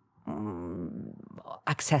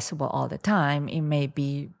accessible all the time, it may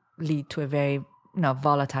lead to a very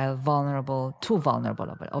volatile, too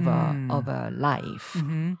vulnerable of a life.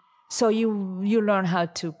 Mm-hmm. So you learn how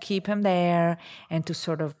to keep him there and to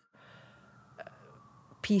sort of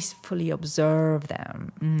peacefully observe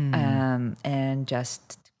them, and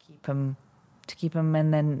just to keep him,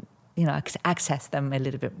 and then access them a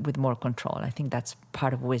little bit with more control. I think that's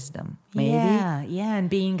part of wisdom, maybe. Yeah, and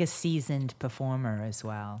being a seasoned performer as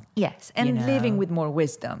well. Yes, and living with more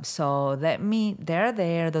wisdom. So they're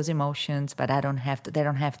there, those emotions, but they don't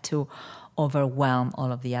have to overwhelm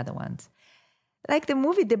all of the other ones. Like the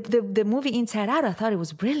movie, the movie Inside Out, I thought it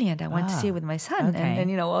was brilliant. I went to see it with my son, okay.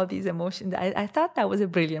 and all these emotions. I thought that was a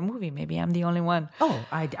brilliant movie. Maybe I'm the only one. Oh,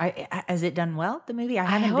 has it done well, the movie? I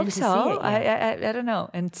haven't hope been to so. see it yet. I don't know.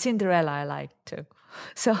 And Cinderella I liked too.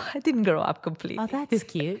 So I didn't grow up completely. Oh, that's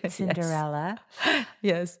cute, Cinderella.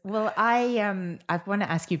 Yes. Well, I want to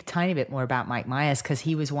ask you a tiny bit more about Mike Myers, because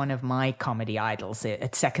he was one of my comedy idols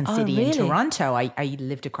at Second City in Toronto. I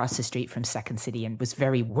lived across the street from Second City and was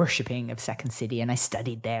very worshipping of Second City, and I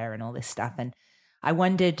studied there and all this stuff. And I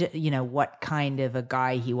wondered, what kind of a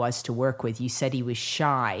guy he was to work with. You said he was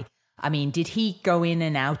shy. I mean, did he go in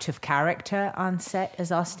and out of character on set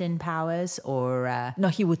as Austin Powers, or no?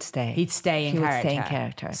 He would stay. He'd stay in character. Would stay in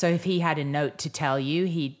character. So if he had a note to tell you,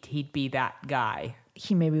 he'd be that guy.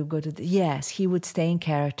 He maybe would go to yes. He would stay in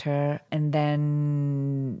character, and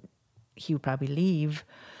then he would probably leave.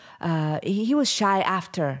 He was shy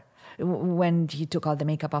after, when he took all the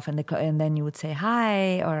makeup off, and then you would say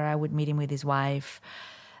hi, or I would meet him with his wife,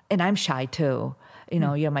 and I'm shy too.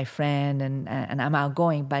 You're my friend, and I'm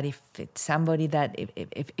outgoing. But if it's somebody that,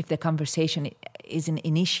 if the conversation isn't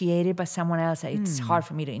initiated by someone else, it's hard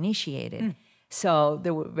for me to initiate it. So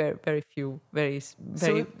there were very, very few, very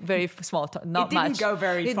small. Not much. It didn't go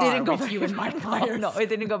very far with you and Mike Myers. No, it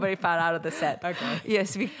didn't go very far out of the set. Okay.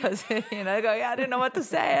 Yes, because I go, I didn't know what to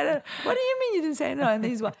say. What do you mean you didn't say no? And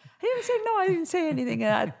he's like, I didn't say anything.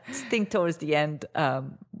 And I think towards the end,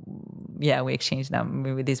 we exchanged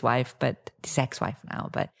number with his wife, but his ex-wife now.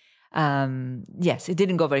 But yes, it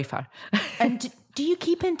didn't go very far. And do you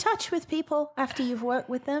keep in touch with people after you've worked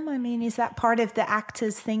with them? I mean, is that part of the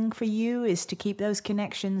actor's thing for you, is to keep those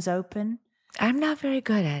connections open? I'm not very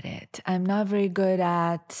good at it. I'm not very good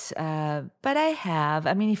at, but I have.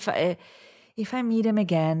 I mean, if I meet him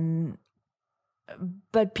again,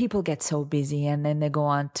 but people get so busy and then they go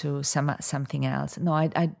on to something else. No,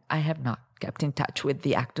 I have not kept in touch with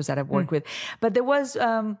the actors that I've worked with. But there was,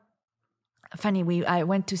 funny, I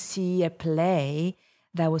went to see a play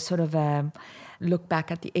that was sort of a look back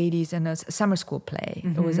at the 80s, and a summer school play.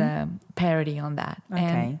 It was a parody on that.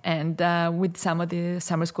 Okay. And with some of the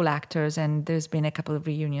summer school actors, and there's been a couple of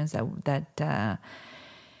reunions that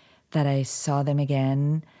I saw them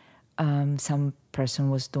again. Some person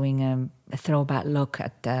was doing a throwback look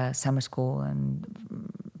at summer school and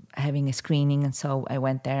having a screening, and so I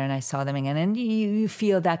went there and I saw them again. And you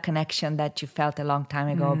feel that connection that you felt a long time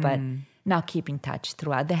ago, but not keep in touch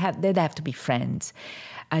throughout. They'd have to be friends.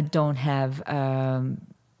 I don't have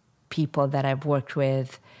people that I've worked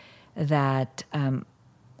with that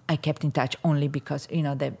I kept in touch only because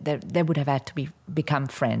they would have had to become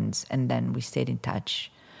friends, and then we stayed in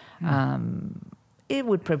touch. It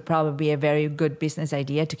would probably be a very good business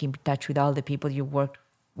idea to keep in touch with all the people you worked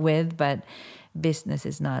with, but business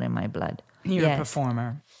is not in my blood. You're a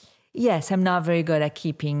performer. Yes, I'm not very good at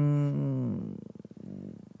keeping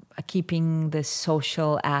the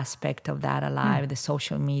social aspect of that alive, the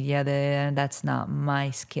social media. That's not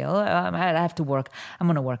my skill. I have to work. I'm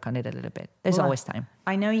going to work on it a little bit. There's always time.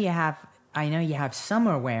 I know you have some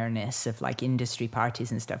awareness of like industry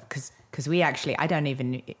parties and stuff, because we actually, I don't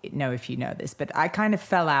even know if you know this, but I kind of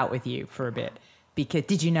fell out with you for a bit. Because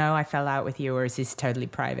did you know I fell out with you, or is this totally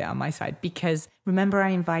private on my side? Because remember I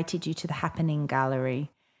invited you to the Happening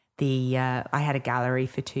Gallery. I had a gallery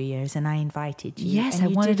for 2 years, and I invited you. Yes, and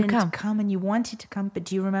I wanted to come, and you wanted to come. But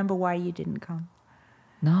do you remember why you didn't come?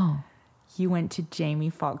 No. You went to Jamie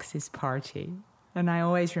Foxx's party. And I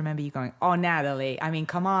always remember you going, "Oh, Natalie, I mean,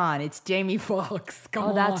 come on, it's Jamie Foxx. Come on."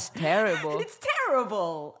 Oh, that's terrible. It's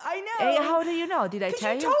terrible. I know. Hey, how do you know? Did I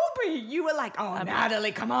tell you? You told me. You were like, "Oh,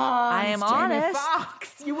 Natalie, come on. I am it's Jamie honest.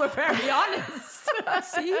 Foxx." You were very honest.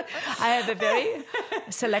 See, I have a very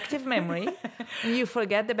selective memory. You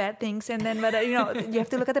forget the bad things, and then, you have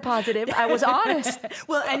to look at the positive. I was honest.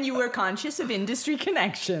 Well, and you were conscious of industry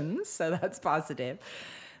connections, so that's positive.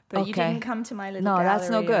 But you didn't come to my little gallery. No, that's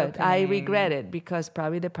no good. Opening. I regret it, because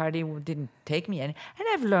probably the party didn't take me any. And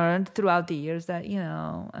I've learned throughout the years that,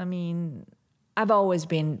 I've always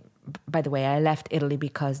been by the way, I left Italy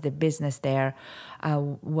because the business there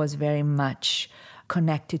was very much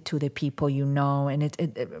connected to the people you know, and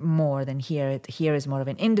it more than here. Here is more of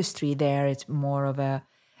an industry. There, it's more of a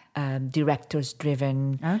directors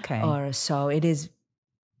driven. Okay. Or so it is,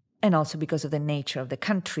 and also because of the nature of the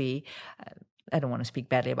country. I don't want to speak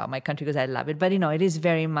badly about my country because I love it, but it is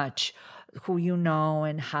very much who you know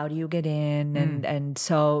and how do you get in, and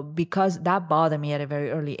so because that bothered me at a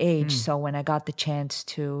very early age. So when I got the chance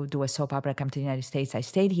to do a soap opera, come to the United States, I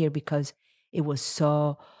stayed here because it was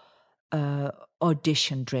so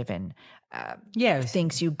audition driven.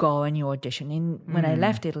 Things you go and you audition. When I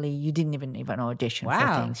left Italy, you didn't even audition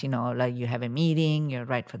for things. Like you have a meeting, you're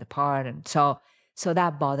right for the part, and so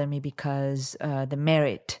that bothered me because the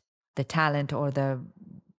merit, the talent, or the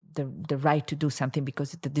right to do something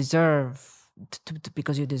because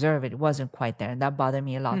because you deserve it wasn't quite there, and that bothered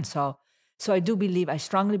me a lot. So I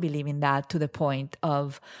strongly believe in that, to the point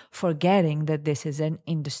of forgetting that this is an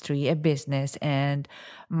industry, a business, and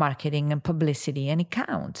marketing and publicity, and it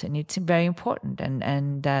counts, and it's very important,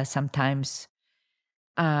 and sometimes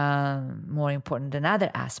more important than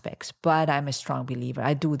other aspects. But I'm a strong believer.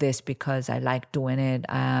 I do this because I like doing it,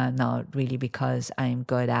 not really because I'm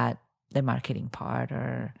good at the marketing part.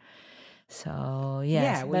 Or so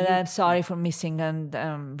yes. But I'm sorry for missing, and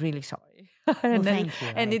I'm really sorry. Thank you.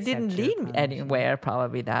 And it didn't lead me anywhere,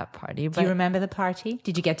 probably, that party. But do you remember the party?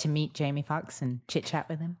 Did you get to meet Jamie Foxx and chit chat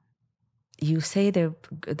with him? You say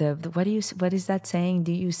what is that saying?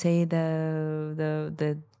 Do you say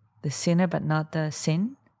the sinner but not the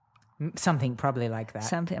sin? Something probably like that.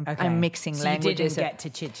 Something. Okay. I'm mixing languages. You didn't get to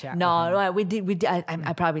chit chat. No, we did.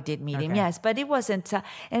 I probably did meet him. Yes, but it wasn't.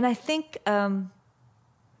 And I think.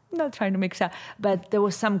 Not trying to mix up, but there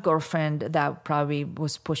was some girlfriend that probably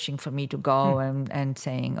was pushing for me to go and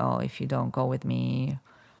saying, "Oh, if you don't go with me,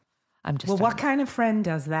 I'm just." Well, what kind of friend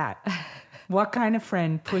does that? What kind of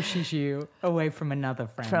friend pushes you away from another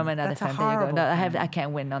friend? From another friend. There you go. No, I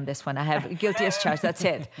can't win on this one. I have guilty as charged. That's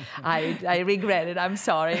it. I regret it. I'm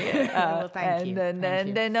sorry. Well, thank you. And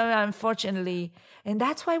then unfortunately, and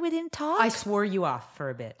that's why we didn't talk. I swore you off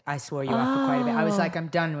for a bit. Off for quite a bit. I was like, I'm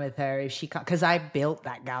done with her. If she, because I built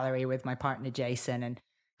that gallery with my partner Jason, and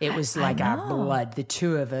it was like our blood. The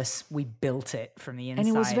two of us, we built it from the inside.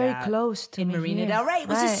 And it was very out. close to in me Marina here. Del Rey. It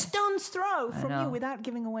was right. a stone's throw from you, without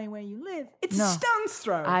giving away where you live. It's No. a stone's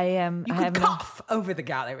throw. You could cough over the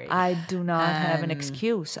gallery. I do not have an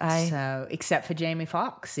excuse. So, except for Jamie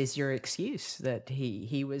Foxx is your excuse that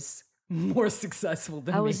he was more successful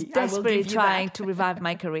than me. I was desperately trying to revive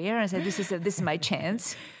my career and said, this is my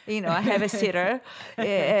chance. I have a sitter.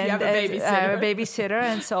 And, you have a babysitter. I have a babysitter.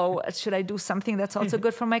 And so should I do something that's also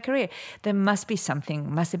good for my career? There must have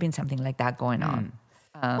been something like that going on.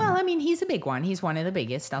 Well, I mean, he's a big one. He's one of the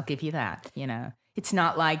biggest. I'll give you that. It's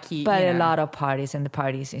not like he. But a lot of parties, and the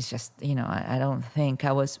parties is just, I don't think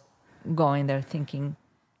I was going there thinking,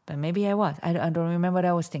 but maybe I was. I don't remember what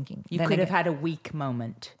I was thinking. You could have had a weak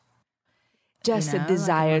moment. Just a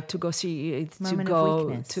desire to go see,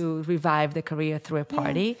 to revive the career through a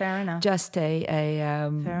party. Yeah, fair enough. Just a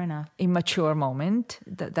fair enough. Immature moment.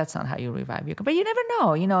 That's not how you revive your career. But you never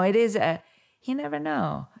know. It is you never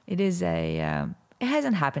know. It is it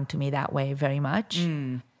hasn't happened to me that way very much.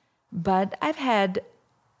 But I've had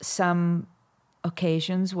some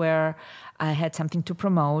occasions where I had something to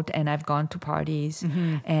promote and I've gone to parties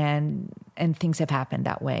and things have happened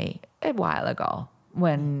that way a while ago.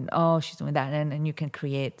 When, she's doing that, and you can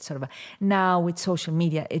create sort of now with social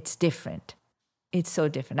media, it's different. It's so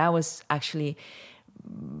different. I was actually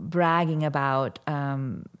bragging about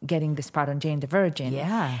getting this part on Jane the Virgin.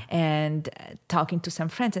 Yeah. And talking to some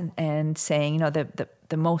friends and saying,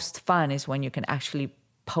 the most fun is when you can actually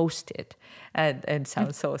post it. And it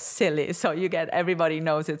sounds so silly. So everybody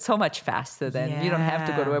knows it so much faster than you don't have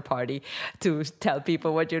to go to a party to tell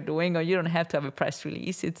people what you're doing, or you don't have to have a press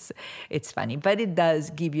release. It's funny, but it does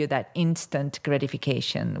give you that instant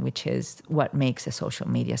gratification, which is what makes a social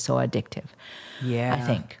media so addictive. Yeah, I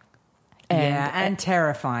think. And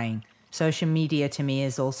terrifying. Social media to me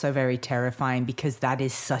is also very terrifying because that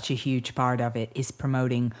is such a huge part of it, is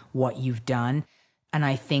promoting what you've done. And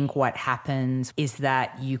I think what happens is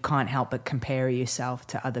that you can't help but compare yourself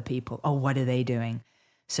to other people. Oh, what are they doing?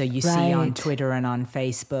 So you see on Twitter and on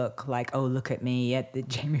Facebook, like, oh, look at me at the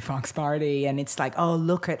Jamie Foxx party. And it's like, oh,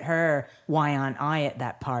 look at her. Why aren't I at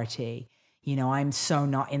that party? I'm so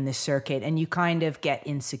not in the circuit. And you kind of get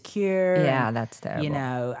insecure. Yeah, that's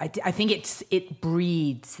terrible. I think it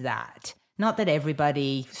breeds that. Not that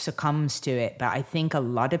everybody succumbs to it, but I think a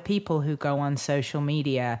lot of people who go on social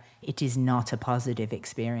media, it is not a positive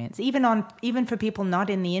experience. Even for people not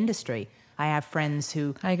in the industry. I have friends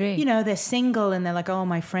who, I agree. you know, they're single and they're like, oh,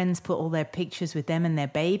 my friends put all their pictures with them and their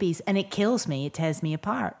babies. And it kills me. It tears me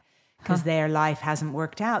apart because their life hasn't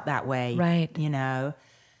worked out that way. Right. You know,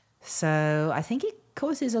 so I think it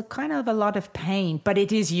causes a kind of a lot of pain, but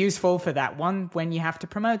it is useful for that one. When you have to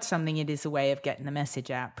promote something, it is a way of getting the message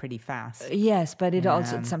out pretty fast. Yes, but it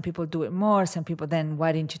also, some people do it more. Some people then,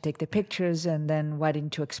 why didn't you take the pictures? And then why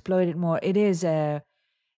didn't you exploit it more? It is a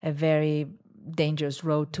very dangerous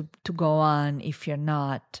road to go on if you're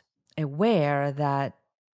not aware that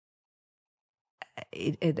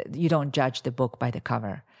you don't judge the book by the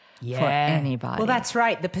cover for anybody. Well, that's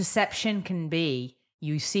right. The perception can be,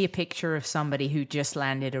 you see a picture of somebody who just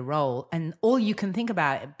landed a role and all you can think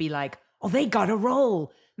about it be like, oh, they got a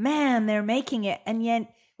role. Man, they're making it. And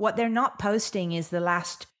yet what they're not posting is the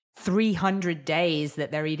last 300 days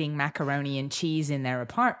that they're eating macaroni and cheese in their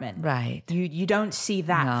apartment. Right. You don't see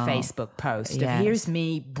that Facebook post of here's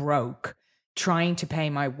me broke trying to pay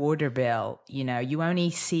my water bill. You know, you only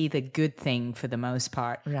see the good thing for the most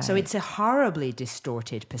part. Right. So it's a horribly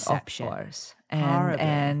distorted perception. Of course.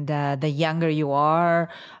 And the younger you are,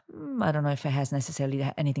 I don't know if it has necessarily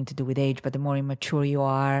anything to do with age, but the more immature you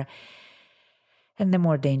are, and the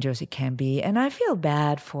more dangerous it can be. And I feel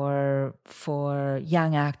bad for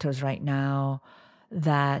young actors right now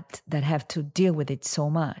that have to deal with it so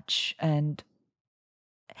much. And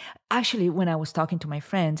actually, when I was talking to my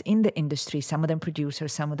friends in the industry, some of them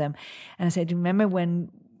producers, some of them, and I said, remember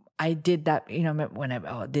when I did that, you know, when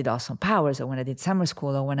I did Awesome Powers, or when I did Summer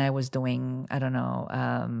School, or when I was doing, I don't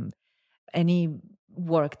know, any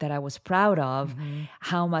work that I was proud of,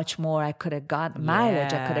 how much more I could have gotten,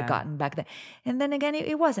 mileage I could have gotten back then. And then again,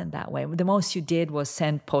 it wasn't that way. The most you did was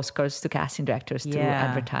send postcards to casting directors to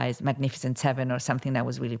advertise Magnificent Seven or something that I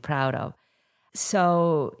was really proud of.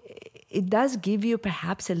 So it does give you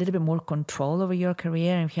perhaps a little bit more control over your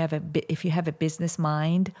career. And if you have a business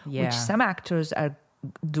mind, which some actors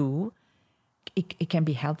do, it can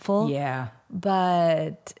be helpful. Yeah.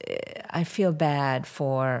 But I feel bad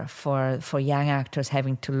for young actors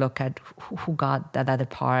having to look at who got that other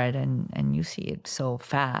part, and you see it so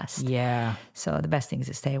fast. Yeah. So the best thing is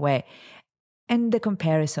to stay away. And the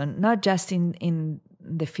comparison, not just in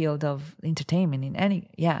the field of entertainment, in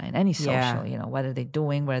any social, you know, what are they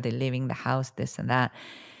doing, where are they living, the house, this and that.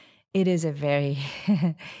 It is a very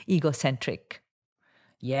egocentric.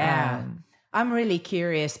 Yeah. I'm really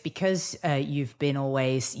curious because you've been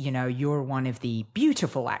always, you know, you're one of the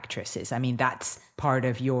beautiful actresses. I mean, that's part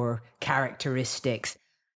of your characteristics.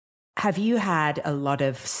 Have you had a lot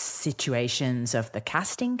of situations of the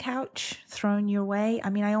casting couch thrown your way? I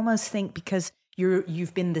mean, I almost think because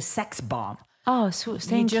you've been the sex bomb. Oh, so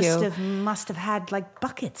thank you. You must have had like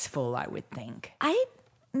buckets full, I would think.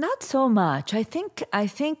 Not so much. I think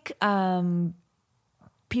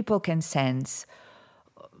people can sense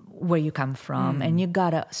where you come from, and you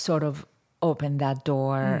gotta sort of open that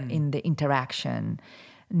door in the interaction.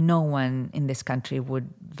 No one in this country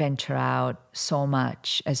would venture out so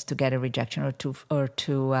much as to get a rejection or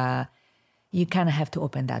to you kind of have to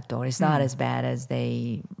open that door. It's not as bad as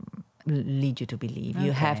they lead you to believe.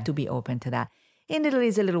 You have to be open to that. In Italy,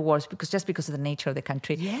 it's a little worse because of the nature of the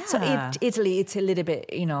country. Yeah. So Italy, it's a little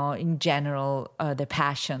bit, you know, in general, the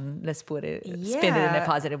passion, let's put it, spin it in a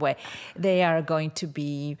positive way. They are going to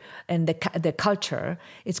be, and the culture,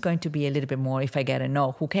 it's going to be a little bit more, if I get a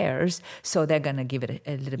no, who cares? So they're going to give it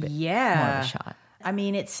a little bit more of a shot. I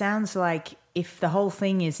mean, it sounds like if the whole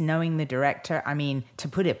thing is knowing the director, I mean, to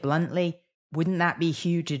put it bluntly, wouldn't that be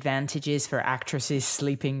huge advantages for actresses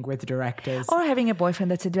sleeping with directors? Or having a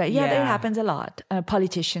boyfriend that's a director. Yeah, that happens a lot.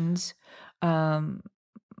 Politicians. I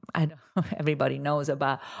don't know, everybody knows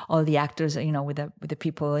about all the actors, you know, with the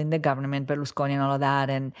people in the government, Berlusconi and all of that,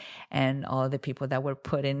 and all the people that were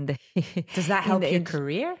put in the... Does that help your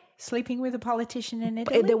career, sleeping with a politician in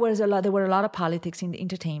Italy? There were a lot of politics in the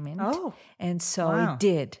entertainment. Oh. And so it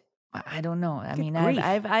did. I don't know. I mean,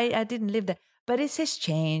 I didn't live there. But it has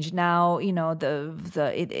changed now. You know,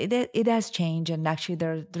 it has changed, and actually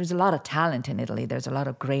there's a lot of talent in Italy. There's a lot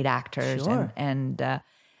of great actors,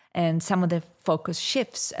 and some of the focus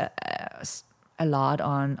shifts a lot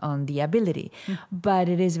on the ability. But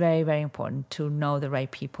it is very, very important to know the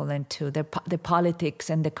right people, and to the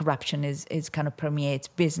politics and the corruption is kind of permeates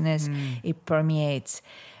business. It permeates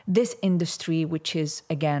this industry, which is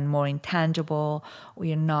again more intangible.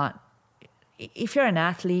 We are not. If you're an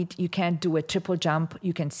athlete, you can't do a triple jump,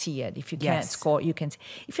 you can see it. If you can't score, you can see.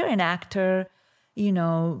 If you're an actor, you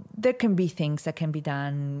know, there can be things that can be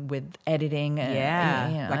done with editing.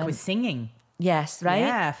 Like with singing. Yes, right?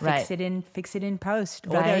 Yeah, right. fix it in post.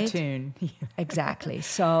 Right? Auto-tune. Exactly.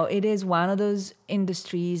 So it is one of those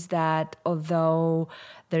industries that, although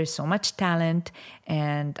there's so much talent,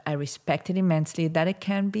 and I respect it immensely, that it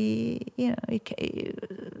can be,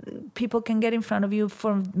 people can get in front of you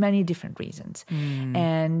for many different reasons.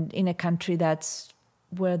 And in a country that's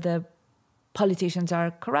where the politicians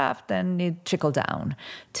are corrupt, then it trickle down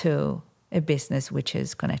to a business which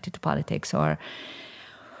is connected to politics, or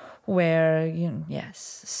where,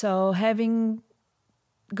 yes. So having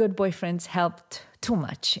good boyfriends helped too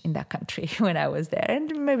much in that country when I was there,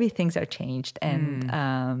 and maybe things are changed. And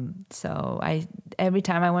so every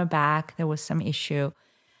time I went back, there was some issue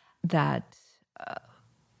that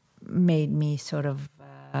made me sort of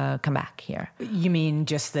come back here. You mean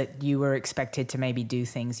just that you were expected to maybe do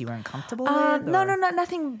things you weren't comfortable with? No,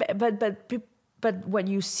 nothing. But what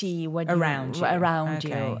you see, around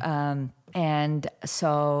you. And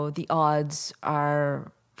so the odds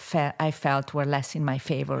are, I felt, were less in my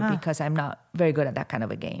favor because I'm not very good at that kind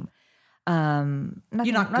of a game.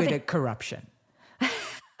 You're not good at corruption.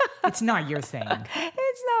 It's not your thing.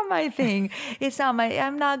 It's not my thing.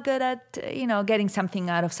 I'm not good at, getting something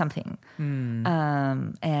out of something.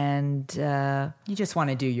 And you just want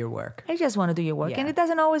to do your work. I just want to do your work. Yeah. And it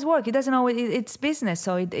doesn't always work. It's business.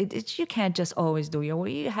 So you can't just always do your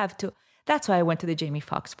work. You have to. That's why I went to the Jamie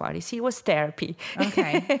Foxx party. See, it was therapy.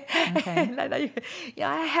 Okay.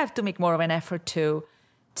 I have to make more of an effort to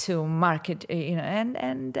market,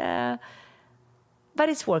 but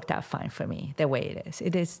it's worked out fine for me the way it is.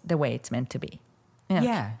 It is the way it's meant to be.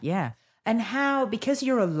 Yeah. And how, because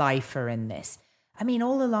you're a lifer in this, I mean,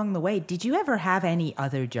 all along the way, did you ever have any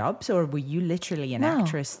other jobs, or were you literally an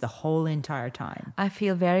actress the whole entire time? I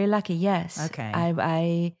feel very lucky, yes. Okay.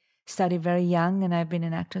 I studied very young, and I've been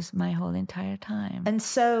an actress my whole entire time. And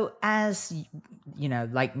so, as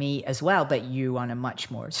like me as well, but you on a much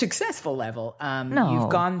more successful level, you've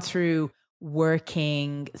gone through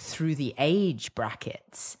working through the age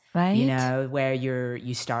brackets, right? Where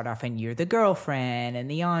you start off and you're the girlfriend and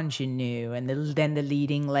the ingenue and then the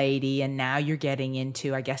leading lady, and now you're getting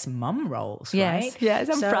into, I guess, mum roles, right? Yes,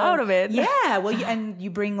 I'm proud of it. Yeah, well, and you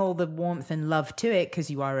bring all the warmth and love to it because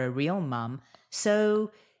you are a real mum.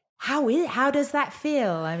 So how does that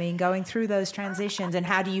feel? I mean, going through those transitions, and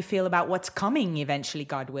how do you feel about what's coming eventually,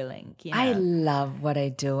 God willing? I love what I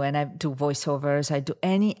do, and I do voiceovers. I do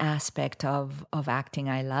any aspect of acting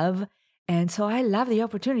I love. And so I love the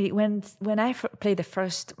opportunity. When I played the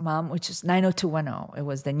first mom, which is 90210, it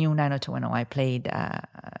was the new 90210. I played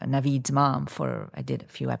Navid's mom I did a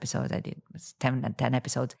few episodes. It was 10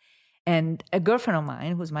 episodes. And a girlfriend of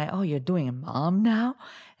mine who's you're doing a mom now?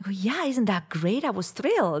 I go, yeah, isn't that great? I was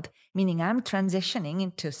thrilled, meaning I'm transitioning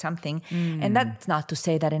into something. And that's not to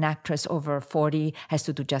say that an actress over 40 has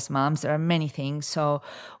to do just moms. There are many things. So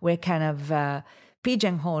we're kind of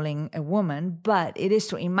pigeonholing a woman. But it is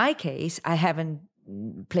true. In my case, I haven't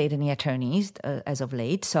played any attorneys as of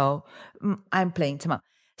late. So I'm playing some mom.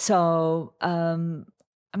 So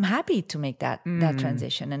I'm happy to make that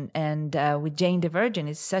transition. And with Jane the Virgin,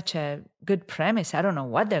 it's such a good premise. I don't know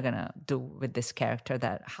what they're going to do with this character,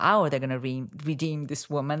 how they're going to redeem this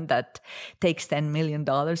woman that takes $10 million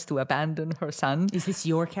to abandon her son. Is this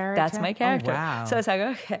your character? That's my character. Oh, wow. So it's like,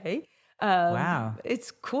 okay. Wow.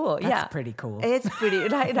 It's cool. That's pretty cool. It's pretty.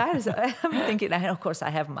 I'm thinking, and of course, I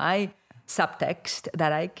have my subtext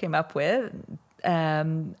that I came up with.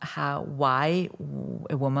 Why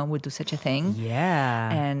a woman would do such a thing.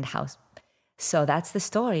 Yeah. And so that's the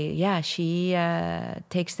story. Yeah, she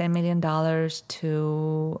takes $10 million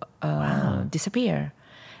to disappear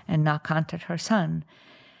and not contact her son.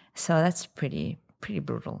 So that's pretty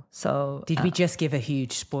brutal. So did we just give a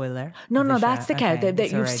huge spoiler? No, that's the character. Okay,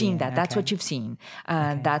 you've seen that. That's what you've seen.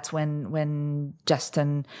 That's when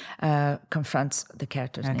Justin confronts the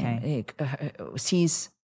character's name. Sees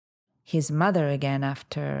his mother again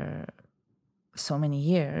after so many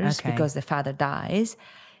years because the father dies.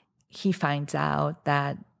 He finds out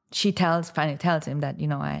that she finally tells him that,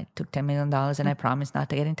 I took $10 million and I promised not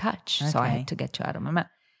to get in touch. So I had to get you out of my mouth.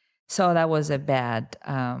 So that was a bad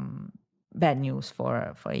news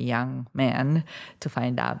for a young man to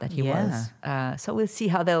find out that he was. So we'll see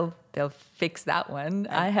how they'll fix that one.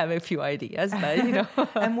 I have a few ideas, but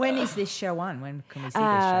And when is this show on? When can we see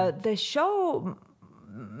this show? The show,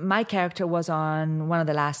 my character was on one of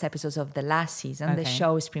the last episodes of the last season. The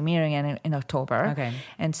show is premiering in October. Okay.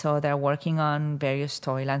 And so they're working on various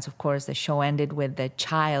storylines. Of course, the show ended with the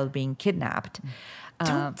child being kidnapped.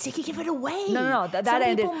 Don't give it away. No. That Some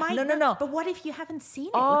ended. people might No. But what if you haven't seen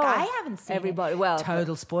it? Oh, Look, I haven't seen everybody, it. well,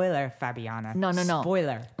 Total spoiler, Fabiana. No.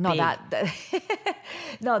 Spoiler. No, Big.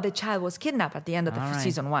 no, the child was kidnapped at the end of the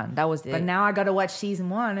season 1. That was the. But now I got to watch season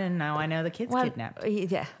 1, and now I know the kid's kidnapped.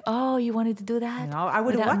 Yeah. Oh, you wanted to do that? No, I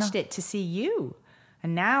would have watched it to see you.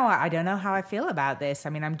 And now I don't know how I feel about this. I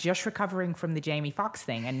mean, I'm just recovering from the Jamie Foxx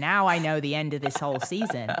thing, and now I know the end of this whole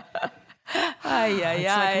season. It's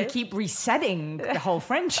like we keep resetting the whole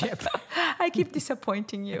friendship. I keep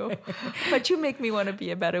disappointing you, but you make me want to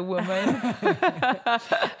be a better woman.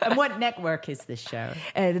 And what network is this show?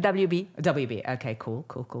 The WB. WB. Okay,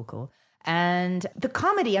 cool. And the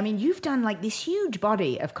comedy, I mean, you've done like this huge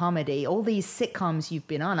body of comedy, all these sitcoms you've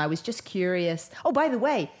been on. I was just curious. Oh, by the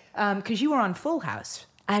way, because you were on Full House.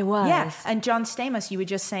 I was. Yeah, and John Stamos, you were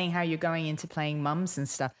just saying how you're going into playing mums and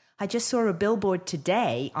stuff. I just saw a billboard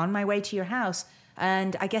today on my way to your house,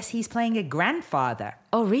 and I guess he's playing a grandfather.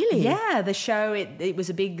 Oh, really? Yeah, the show, it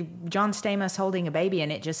was a big John Stamos holding a baby,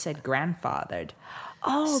 and it just said grandfathered.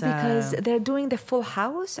 Oh, because they're doing the Full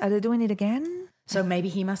House? Are they doing it again? So maybe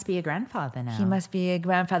he must be a grandfather now. He must be a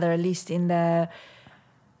grandfather, at least in the...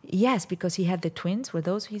 Yes, because he had the twins. Were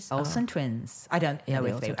those his... Olsen twins. I don't know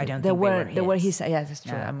if they... I don't they think were. They They were his. his... Yes, that's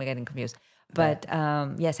true. Yeah. I'm getting confused. But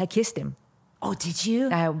yes, I kissed him. Oh, did you?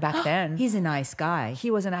 Back then. He's a nice guy.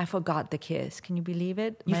 He was, and I forgot the kiss. Can you believe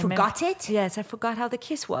it? You forgot it? Yes, I forgot how the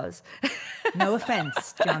kiss was. No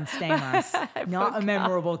offense, John Stamos. Not a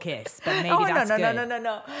memorable kiss, but maybe that's no,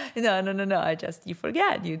 good. No. I just, you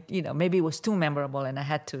forget. You know, maybe it was too memorable and I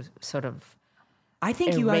had to sort of I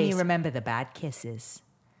think you only erase. remember the bad kisses.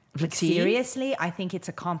 Like, See? seriously, I think it's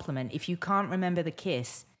a compliment. If you can't remember the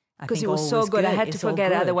kiss, I because think it was all so good. I had It's to all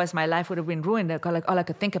forget, good. otherwise my life would have been ruined. Like, all I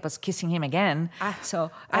could think of was kissing him again.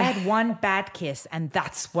 So I had one bad kiss, and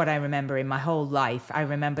that's what I remember in my whole life. I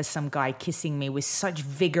remember some guy kissing me with such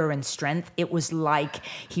vigor and strength. It was like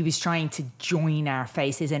he was trying to join our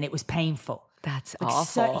faces, and it was painful. That's Like,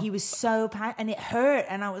 awful. he was so and it hurt,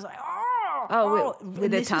 and I was like, with the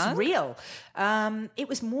this was tongue? real. It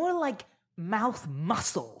was more like mouth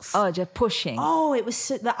muscles. Oh, just pushing. Oh, it was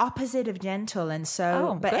the opposite of gentle, and so.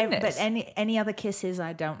 Oh, but goodness. any other kisses,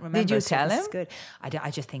 I don't remember. Did you so tell this him? is good. I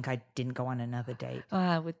just think I didn't go on another date.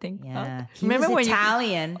 I would think. Yeah, Oh. he was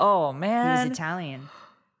Italian. Oh man, He was Italian.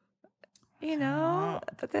 You know,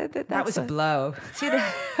 but That was a blow. See the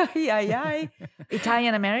yeah.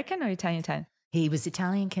 Italian American or Italian? He was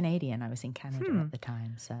Italian Canadian. I was in Canada at the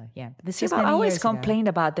time, so yeah. But this was I many always years ago. complained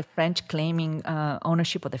about the French claiming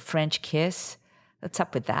ownership of the French kiss. What's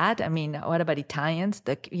up with that? I mean, what about Italians?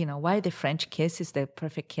 Why the French kiss is the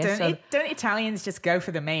perfect kiss? Don't Italians just go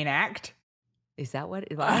for the main act? Is that what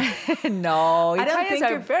it was? No, I don't Italians think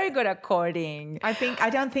are of- very good at courting. I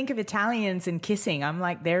don't think of Italians and kissing. I'm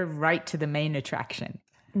like, they're right to the main attraction.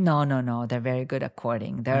 No. They're very good at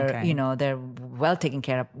courting. They're, Okay. they're well taken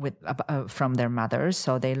care of from their mothers,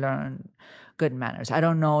 so they learn good manners. I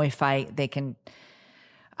don't know if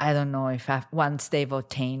once they've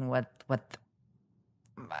obtained what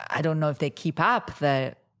I don't know if they keep up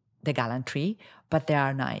the gallantry, but they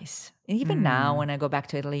are nice. And even now, when I go back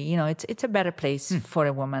to Italy, it's a better place for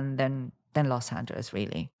a woman than Los Angeles,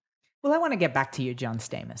 really. Well, I want to get back to your John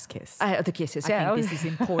Stamos kiss. The kisses, I yeah. think this is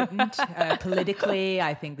important politically.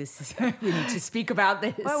 I think this is we need to speak about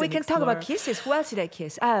this. Well, we and can talk about explore. kisses. Who else did I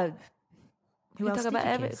kiss? Who else did you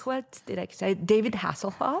kiss? Who else did I kiss? David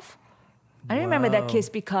Hasselhoff. I remember that kiss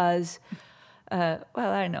because, I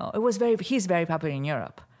don't know. He's very popular in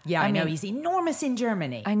Europe. Yeah, I know. mean, He's enormous in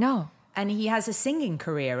Germany. I know. And he has a singing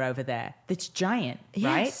career over there that's giant,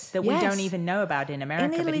 right? Yes, That we yes. don't even know about in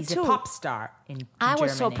America. Italy but he's too. a pop star in Germany. I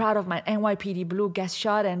was so proud of my NYPD Blue guest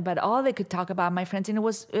shot, but all they could talk about, my friends,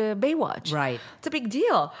 was Baywatch. Right. It's a big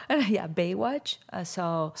deal. Yeah, Baywatch.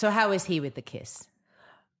 So how is he with the kiss?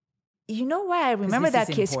 You know why I remember this that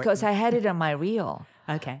is kiss? Because I important. had it on my reel.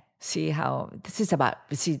 Okay.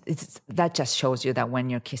 That just shows you that when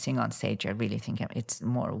you're kissing on stage, I really think it's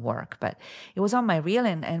more work. But it was on my reel,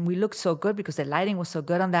 and we looked so good because the lighting was so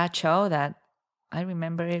good on that show that I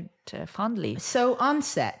remember it fondly. So on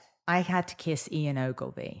set, I had to kiss Ian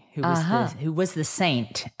Ogilvy, who was the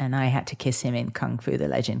saint, and I had to kiss him in Kung Fu: The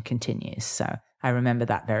Legend Continues. So I remember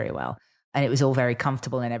that very well. And it was all very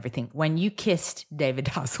comfortable and everything. When you kissed David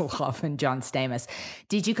Hasselhoff and John Stamos,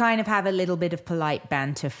 did you kind of have a little bit of polite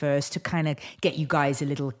banter first to kind of get you guys a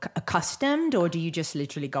little accustomed? Or do you just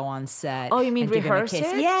literally go on set? Oh, you mean and give him a rehearse kiss?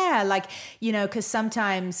 it? Yeah, like,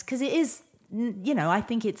 because it is, I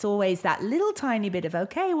think it's always that little tiny bit of,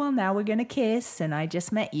 okay, well, now we're going to kiss and I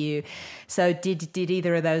just met you. So did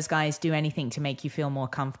either of those guys do anything to make you feel more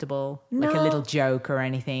comfortable? Like a No. little joke or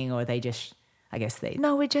anything? Or they just... I guess they...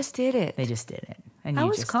 No, we just did it. They just did it. And I you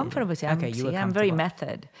was just comfortable with it. Okay, you were I'm very comfortable.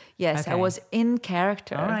 method. Yes, I Okay. was in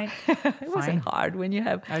character. All right. It wasn't hard when you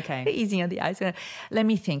have easy on the eyes. Let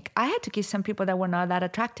me think. I had to kiss some people that were not that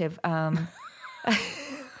attractive.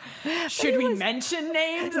 Should we mention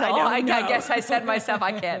names? No, I guess I said myself,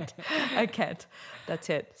 I can't. That's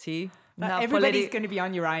it. See? Everybody's going to be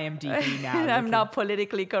on your IMDb now. I'm not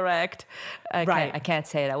politically correct. Right. I can't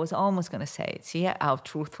say it. I was almost going to say it. See how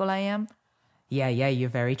truthful I am? Yeah, you're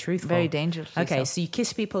very truthful. Very dangerous. Okay, so you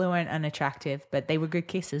kissed people who weren't unattractive, but they were good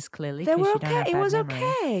kisses, clearly. They were you don't okay. have It bad was memory.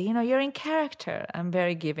 okay. You're in character. I'm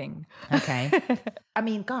very giving. Okay. I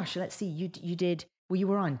mean, gosh, let's see. You did... Well, you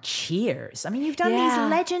were on Cheers. I mean, you've done these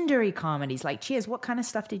legendary comedies like Cheers. What kind of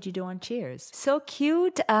stuff did you do on Cheers? So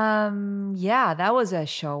cute. That was a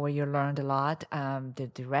show where you learned a lot. The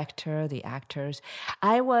director, the actors.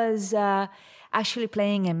 I was actually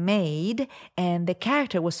playing a maid, and the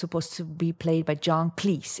character was supposed to be played by John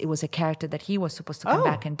Cleese. It was a character that he was supposed to come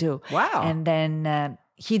back and do. Wow. And then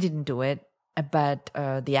he didn't do it, but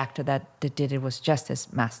the actor that did it was just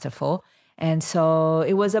as masterful. And so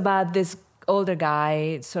it was about this older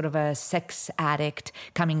guy, sort of a sex addict,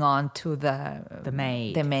 coming on to the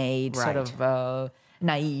maid, right. Sort of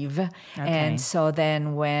naive. Okay. And so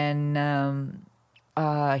then when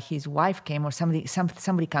his wife came or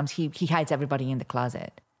somebody comes, he hides everybody in the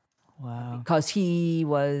closet. Wow. Because he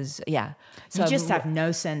was, So you just have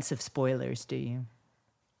no sense of spoilers, do you?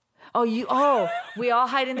 We all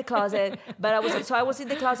hide in the closet. But I was in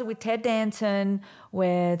the closet with Ted Danson,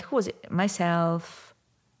 with, who was it? Myself.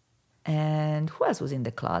 And who else was in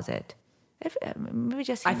the closet? Maybe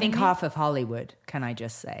just I think half of Hollywood, can I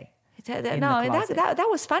just say? That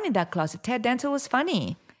was fun in that closet. Ted Danson was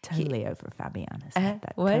funny. Totally over Fabiana's head.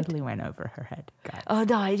 That what? totally went over her head, guys. Oh,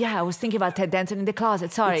 no, I was thinking about Ted Danson in the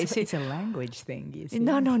closet. Sorry. It's a language thing, you see.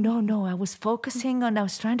 No. I was focusing on, I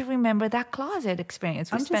was trying to remember that closet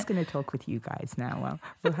experience. I'm just going to talk with you guys now. Well,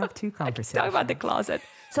 we'll have two conversations. Talk about the closet.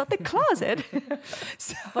 So the closet.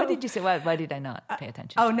 What did you say? Why did I not pay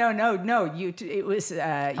attention? Oh, no. It was,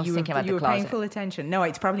 I was thinking about you the were closet. paying full attention. No,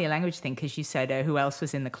 it's probably a language thing because you said who else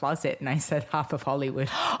was in the closet, and I said half of Hollywood.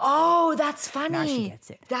 Oh, that's funny. Now she gets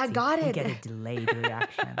it. I got it. We get a delayed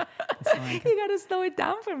reaction. You got to slow it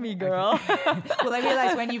down for me, girl. Well, I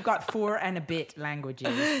realize when you've got 4 and a bit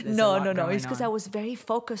languages. No. It's because I was very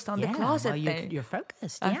focused on the closet thing. You're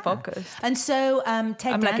focused. I'm focused. And so Ted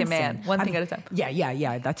Danson. I'm like a man, one thing at a time.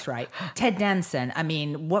 Yeah, that's right. Ted Danson, I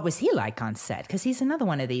mean, what was he like on set? Because he's another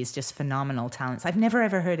one of these just phenomenal talents. I've never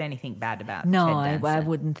ever heard anything bad about Ted Danson. I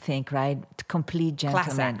wouldn't think, right? Complete gentleman.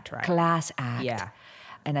 Class act, right? Class act. Yeah.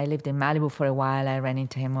 And I lived in Malibu for a while. I ran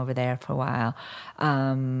into him over there for a while.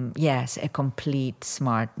 Yes, a complete,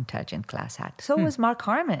 smart, intelligent class act. So was Mark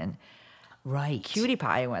Harmon. Right. Cutie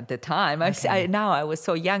pie at the time. Okay. I was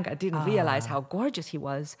so young, I didn't realize how gorgeous he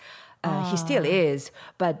was. He still is.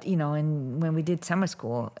 But, when we did summer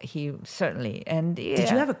school, he certainly. And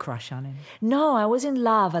Did you have a crush on him? No, I was in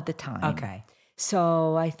love at the time. Okay.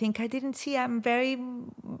 So I think I didn't see I'm very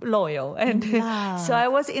loyal. And so I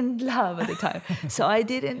was in love at the time. So I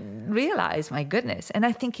didn't realize, my goodness. And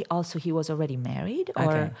I think he was already married.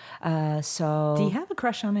 Okay. So Do you have a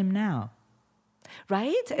crush on him now?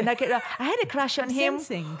 Right? And I had a crush on him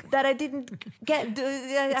that I didn't get.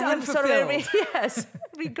 It's I unfulfilled.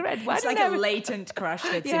 Regret. Why it's like a latent crush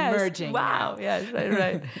that's emerging. Wow. Now.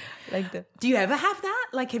 Yes, right. Do you ever have that?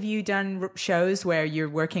 Like, have you done shows where you're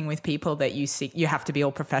working with people that you have to be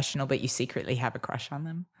all professional, but you secretly have a crush on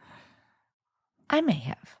them? I may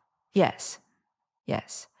have. Yes.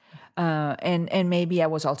 And maybe I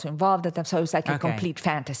was also involved at them, so it was like a complete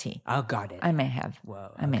fantasy. Oh, got it. I may have.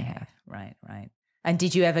 Whoa. I may have. Right. And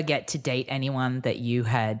did you ever get to date anyone that you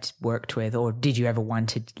had worked with, or did you ever want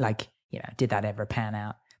to, did that ever pan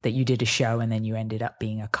out? That you did a show and then you ended up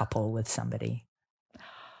being a couple with somebody?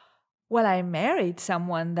 Well, I married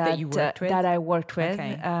someone that you worked with? That I worked with.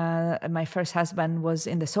 Okay. My first husband was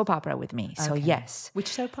in the soap opera with me. So yes. Which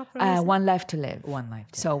soap opera was it? One Life to Live. One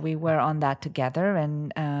Life to Live. So we were on that together,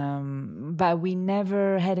 and but we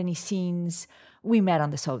never had any scenes. We met on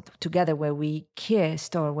the soap together where we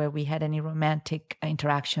kissed or where we had any romantic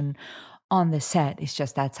interaction on the set. It's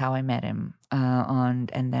just that's how I met him, and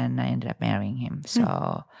then I ended up marrying him.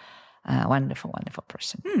 So. Wonderful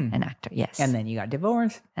person, an actor, yes. And then you got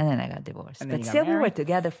divorced. And then I got divorced. But still we were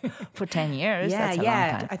together for 10 years. That's a long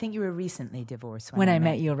time. I think you were recently divorced. When I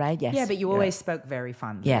met you, right? Yes. Yeah, but you always spoke very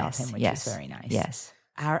fondly of him, which is very nice. Yes.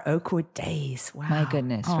 Our Oakwood days. Wow. My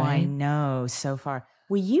goodness, right? I know, so far.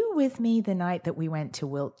 Were you with me the night that we went to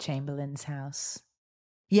Wilt Chamberlain's house?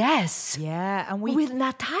 Yes. Yeah, and with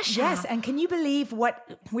Natasha. Yes, and can you believe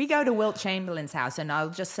what we go to Wilt Chamberlain's house, and I'll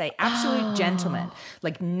just say absolute gentleman,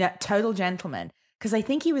 like total gentleman, because I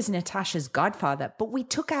think he was Natasha's godfather. But we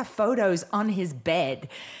took our photos on his bed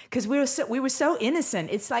because we were so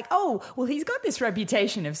innocent. It's like, oh, well, he's got this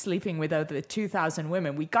reputation of sleeping with over 2,000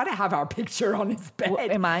 women. We got to have our picture on his bed. Well,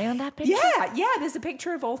 am I on that picture? Yeah. There's a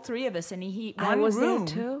picture of all three of us, and I was there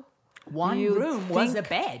too. One room was a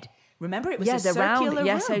bed. Remember, it was a circular room.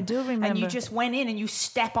 Yes, I do remember. And you just went in and you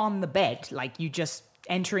step on the bed. Like you just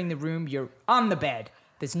entering the room, you're on the bed.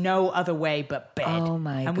 There's no other way but bed. Oh,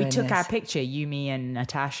 my And goodness. we took our picture, you, me, and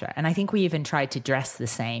Natasha. And I think we even tried to dress the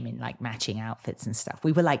same in like matching outfits and stuff.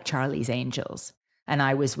 We were like Charlie's Angels. And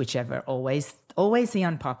I was always the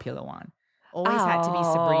unpopular one. Always had to be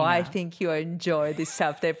Sabrina. I think you enjoy this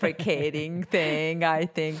self-deprecating thing. I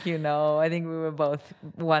think, I think we were both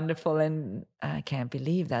wonderful, and I can't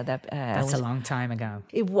believe that. That's a long time ago.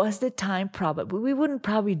 It was the time probably. We wouldn't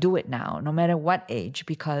probably do it now, no matter what age,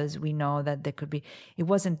 because we know that there could be, it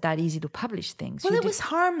wasn't that easy to publish things. Well, it was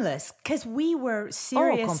harmless because we were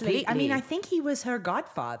seriously, I mean, I think he was her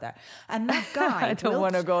godfather. And that guy. I don't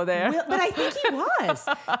want to go there. But I think he was.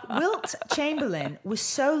 Wilt Chamberlain was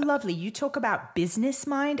so lovely. You talk about business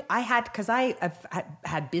mind. Because I have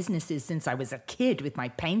had businesses since I was a kid with my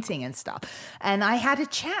painting and stuff. And I had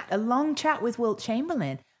a long chat with Wilt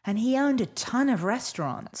Chamberlain, and he owned a ton of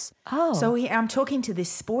restaurants. Oh. So I'm talking to this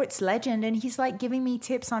sports legend, and he's like giving me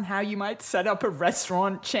tips on how you might set up a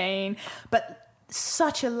restaurant chain. But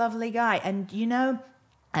such a lovely guy. And,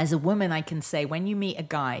 as a woman, I can say when you meet a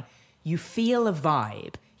guy, you feel a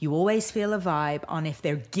vibe. You always feel a vibe on if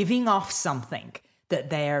they're giving off something, that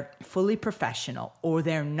they're fully professional or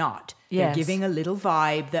they're not. Yes. They're giving a little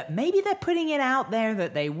vibe that maybe they're putting it out there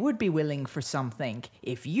that they would be willing for something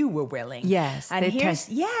if you were willing. Yes. And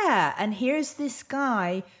here's this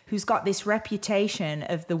guy who's got this reputation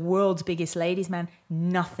of the world's biggest ladies man.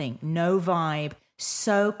 Nothing, no vibe,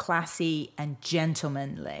 so classy and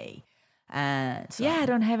gentlemanly. And so, I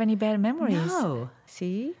don't have any bad memories. No.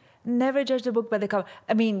 See? Never judge the book by the cover.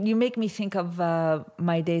 I mean, you make me think of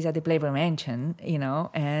my days at the Playboy Mansion,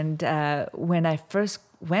 and when I first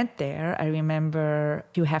went there, I remember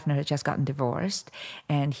Hugh Hefner had just gotten divorced,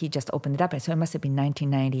 and he just opened it up. So it must have been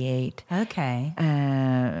 1998. Okay.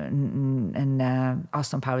 And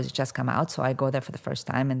Austin Powers had just come out, so I go there for the first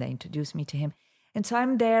time, and they introduced me to him. And so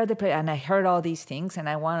I'm there, and I heard all these things, and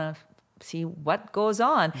I want to see what goes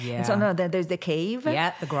on. Yeah. And so there's the cave.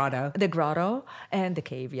 Yeah, the grotto. The grotto and the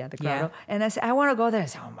cave, the grotto. Yeah. And I said, I want to go there.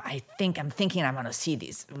 So I'm thinking I'm going to see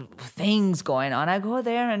these things going on. I go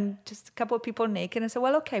there and just a couple of people naked. I said,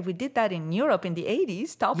 well, okay, we did that in Europe in the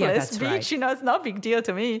 80s, topless that's beach. right. It's no big deal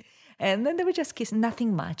to me. And then they were just kissing,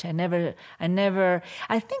 nothing much. I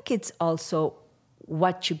think it's also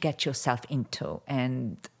what you get yourself into.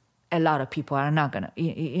 And a lot of people are not going to,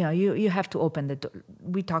 you have to open the door.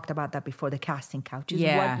 We talked about that before, the casting couch.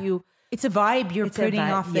 It's a vibe you're putting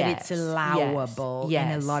off that yes, it's allowable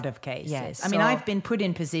in a lot of cases. Yes. I mean, I've been put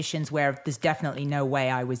in positions where there's definitely no way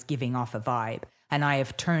I was giving off a vibe, and I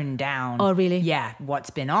have turned down. Oh, really? Yeah, what's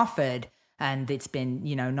been offered, and it's been,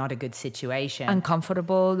 not a good situation.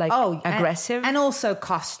 Uncomfortable, aggressive. And also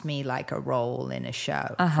cost me like a role in a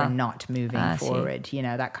show for not moving forward,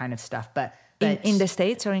 that kind of stuff. But in the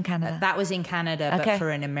States or in Canada? That was in Canada, but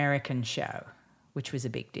for an American show, which was a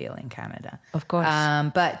big deal in Canada. Of course.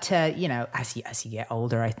 But as you get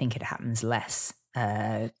older, I think it happens less,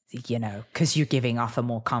 because you're giving off a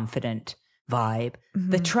more confident vibe.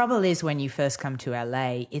 Mm-hmm. The trouble is when you first come to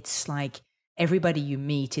LA, it's like everybody you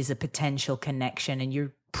meet is a potential connection, and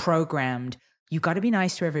you're programmed. You got to be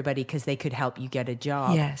nice to everybody because they could help you get a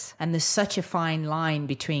job. Yes. And there's such a fine line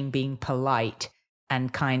between being polite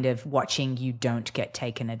and kind of watching you don't get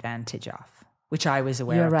taken advantage of, which I was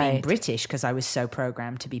aware of being British because I was so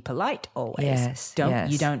programmed to be polite always. Yes,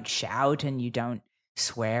 You don't shout, and you don't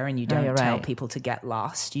swear, and you don't tell people to get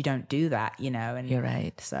lost. You don't do that, And you're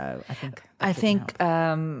right. So I think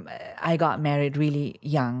I got married really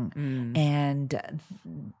young, and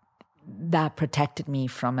that protected me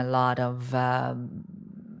from a lot of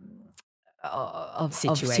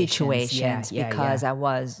situations because I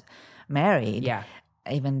was married. Yeah.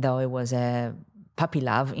 Even though it was a puppy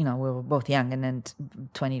love, we were both young, and then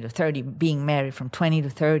 20 to 30, being married from 20 to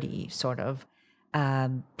 30 sort of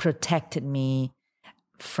protected me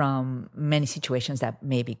from many situations that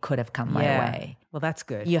maybe could have come my way. Well, that's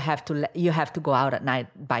good. You have to go out at night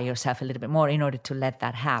by yourself a little bit more in order to let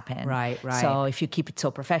that happen. Right. So if you keep it so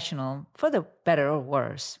professional, for the better or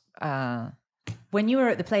worse, When you were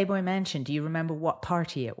at the Playboy Mansion, do you remember what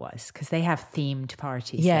party it was? Because they have themed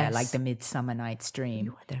parties there, like the Midsummer Night's Dream.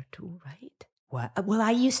 You were there too, right? What? Well,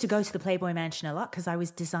 I used to go to the Playboy Mansion a lot because I was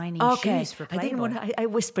designing shoes for Playboy. I didn't want to, I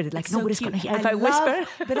whispered it like It's nobody's so going to cute. hear if I whisper.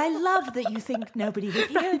 But I love that you think nobody would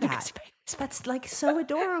hear that. That's like so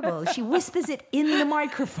adorable. She whispers it in the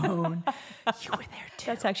microphone. You were there too.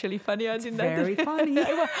 That's actually funny. I didn't know. Very funny.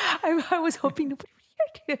 I was hoping nobody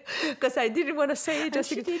would hear it because I didn't want to say it.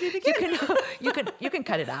 Just she did it again. You can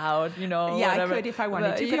cut it out, Yeah, whatever. I could if I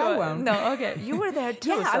wanted to, but I won't. No, okay. You were there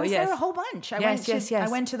too. Yeah, so I was there a whole bunch. I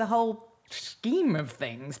went to the whole scheme of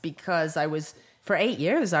things because for 8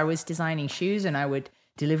 years, I was designing shoes and I would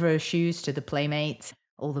deliver shoes to the Playmates,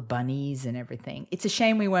 all the bunnies and everything. It's a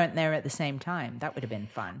shame we weren't there at the same time. That would have been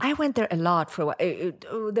fun. I went there a lot for a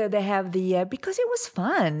while. They have because it was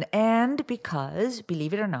fun and because,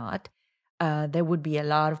 believe it or not, there would be a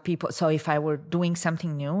lot of people. So if I were doing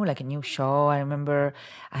something new, like a new show, I remember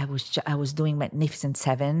I was doing Magnificent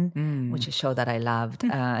Seven, which is a show that I loved.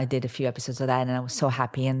 I did a few episodes of that, and I was so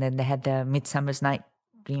happy. And then they had the Midsummer's Night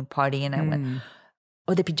Dream party, and I went.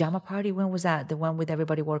 Oh, the pajama party. When was that? The one with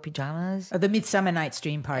everybody wore pajamas? Oh, the Midsummer Night's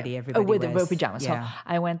Dream party. Everybody wore pajamas. Yeah. So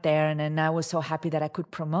I went there, and then I was so happy that I could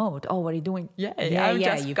promote. Oh, what are you doing? Yeah,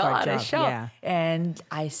 you got a show. Yeah. And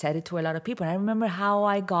I said it to a lot of people. And I remember how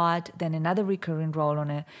I got then another recurring role on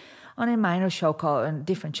a minor show a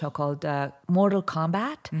different show called Mortal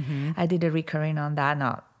Kombat. I did a recurring on that.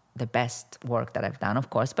 Not the best work that I've done, of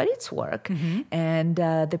course, but it's work. And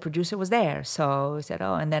the producer was there. So I said,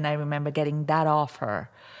 and then I remember getting that offer.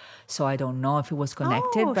 So I don't know if it was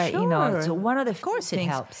connected, but sure. So one of the things, it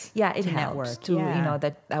helps. Yeah, it to helps network. to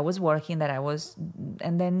that I was working, that I was,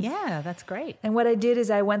 and then that's great. And what I did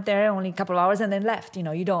is I went there only a couple of hours and then left.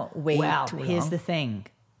 You don't wait. Well, too here's long. the thing: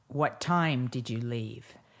 what time did you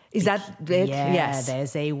leave? Is that it? Yeah, yes.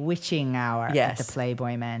 There's a witching hour at the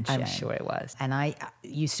Playboy Mansion. I'm sure it was. And I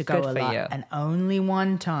used to go Good a for lot. you. And only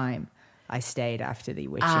one time I stayed after the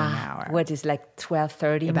witching hour. What is like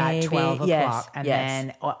 12:30 About maybe? 12 o'clock. Yes. And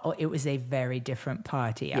then it was a very different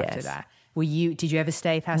party after Yes. that. Did you ever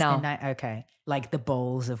stay past No. midnight? Okay. Like the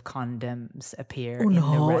bowls of condoms appear Oh, in the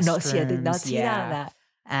no. restrooms. No, see, I did not see that.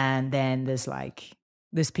 And then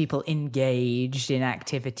there's people engaged in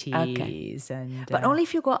activities, and But only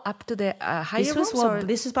if you go up to the higher rooms.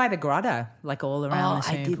 This was by the grotto, like all around the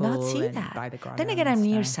swimming I did pool. not see and that. By the grotto. Then again, and I'm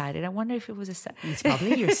stuff. nearsighted. I wonder if it was a. It's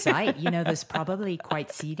probably your sight. There's probably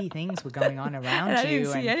quite seedy things were going on around And I you.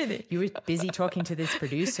 didn't see anything. You were busy talking to this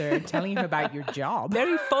producer, telling him about your job.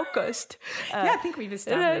 Very focused. Yeah, I think we've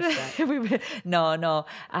established that. No.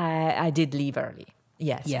 I did leave early.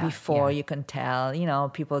 Yes, before you can tell,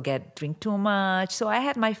 people drink too much. So I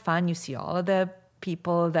had my fun. You see all of the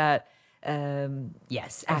people that,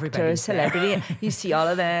 Yes, actors, celebrity, you see all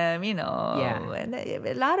of them, Yeah. And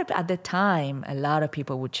at the time, a lot of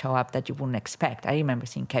people would show up that you wouldn't expect. I remember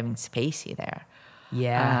seeing Kevin Spacey there.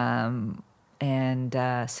 Yeah.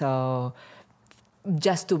 So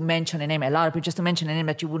just to mention a name, a lot of people, just to mention a name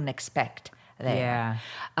that you wouldn't expect there.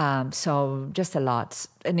 Yeah. So just a lot.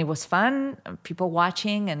 And it was fun, people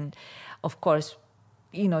watching. And of course,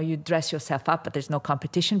 you dress yourself up, but there's no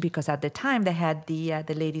competition because at the time they had the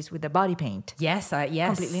ladies with the body paint. Yes, yes.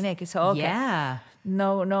 Completely naked. So, okay. Yeah.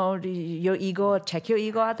 No, check your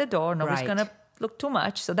ego at the door. Nobody's Right. going to look too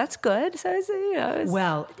much. So that's good. So,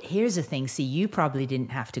 Well, here's the thing. See, you probably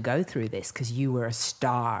didn't have to go through this because you were a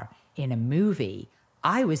star in a movie.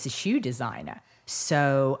 I was a shoe designer.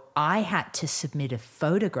 So I had to submit a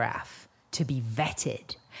photograph to be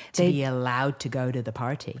vetted, to be allowed to go to the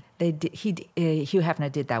party. Hugh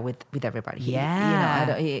Hefner did that with everybody.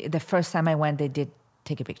 Yeah. The first time I went, they did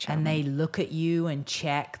take a picture. And they look at you and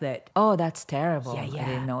check that. Oh, that's terrible. Yeah. I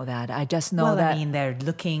didn't know that. I just know that. I mean, they're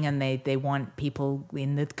looking and they want people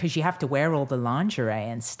because you have to wear all the lingerie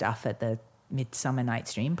and stuff at the Midsummer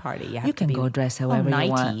Night's Dream party. You can go dress however you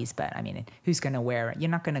want. 90s, but I mean, who's going to wear it? You're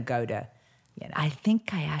not going to go to, I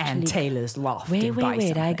think I actually. Ann Taylor's loft. Wait. and buy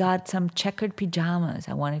something. I got some checkered pajamas.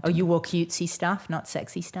 I wanted to. Oh, you wore cutesy stuff, not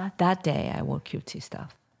sexy stuff? That day I wore cutesy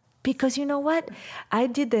stuff. Because you know what? I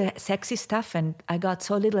did the sexy stuff and I got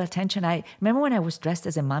so little attention. I remember when I was dressed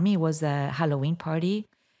as a mummy, it was a Halloween party.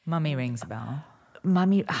 Mummy rings a bell.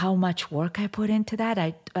 Mummy, how much work I put into that.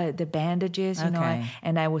 The bandages,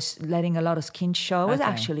 and I was letting a lot of skin show. It was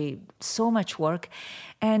actually so much work.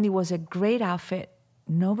 And it was a great outfit.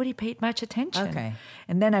 Nobody paid much attention. Okay.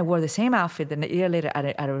 And then I wore the same outfit a year later at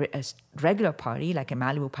a regular party, like a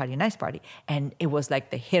Malibu party, a nice party. And it was like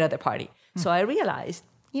the hit of the party. So I realized,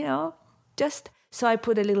 so I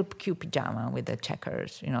put a little cute pajama with the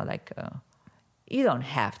checkers, you don't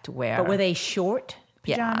have to wear. But were they short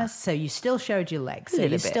pajamas. Yeah. So you still showed your legs. So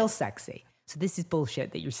you're still sexy. So this is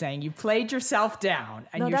bullshit that you're saying. You played yourself down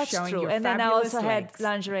and you're showing your fabulous legs. And then I also had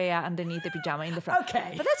lingerie underneath the pajama in the front.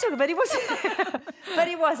 Okay. But that's okay. But it wasn't, but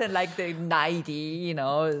it wasn't like the 90, you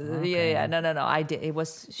know. Okay. Yeah. No. I did. It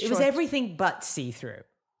was short. It was everything but see-through,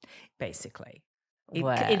 basically.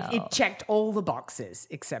 It checked all the boxes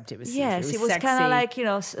except it was see-through. Yes, it was kind of like, you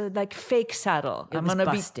know, like fake subtle. It was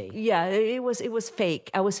busty. It was fake.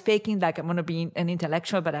 I was faking like I'm gonna be an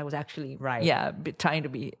intellectual, but I was actually trying to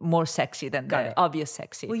be more sexy than the obvious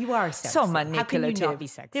sexy. Well, you are sexy. So manipulative. How can you not be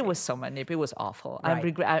sexy? It was so manipulative. It was awful.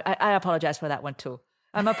 Right. I apologize for that one too.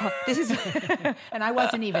 This is, and I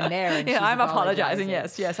wasn't even there. And I'm apologizing.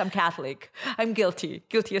 Yes, I'm Catholic. I'm guilty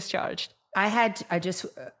as charged. I just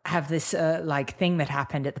have this like thing that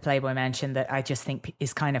happened at the Playboy Mansion that I just think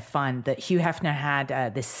is kind of fun, that Hugh Hefner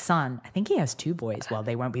had this son. I think he has 2 boys. Well,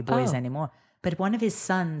 they won't be boys anymore. But one of his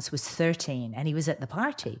sons was 13 and he was at the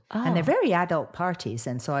party. And they're very adult parties.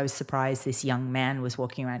 And so I was surprised this young man was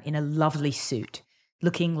walking around in a lovely suit,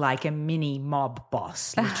 looking like a mini mob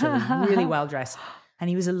boss, literally, really well dressed. And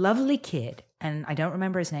he was a lovely kid. And I don't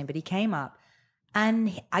remember his name, but he came up.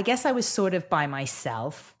 And I guess I was sort of by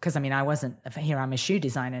myself because, I mean, I wasn't here. I'm a shoe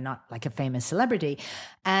designer, not like a famous celebrity.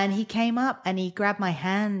 And he came up and he grabbed my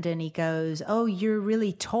hand and he goes, "Oh, you're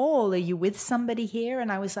really tall. Are you with somebody here?"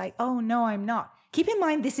 And I was like, "Oh, no, I'm not." Keep in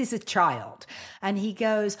mind, this is a child. And he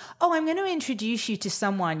goes, "Oh, I'm going to introduce you to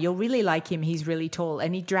someone. You'll really like him. He's really tall."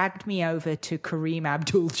 And he dragged me over to Kareem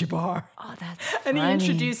Abdul-Jabbar. Oh, that's And funny. he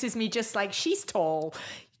introduces me just like, she's tall.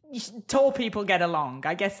 Tall people get along.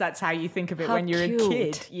 I guess that's how you think of it when you're cute. a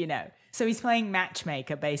kid, you know. So he's playing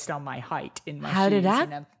matchmaker based on my height in my shoes. How did that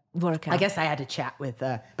you know? work out? I guess I had a chat with,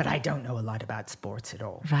 but I don't know a lot about sports at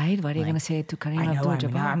all. Right? What are you going to say to Kareem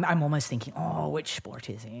Abdul-Jabbar? I'm almost thinking, which sport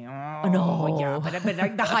is he? Oh, no. Yeah,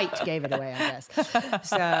 but the height gave it away, I guess.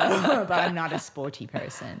 So, but I'm not a sporty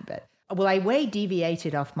person, but... Well, I way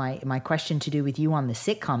deviated off my question to do with you on the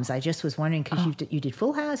sitcoms. I just was wondering, because you did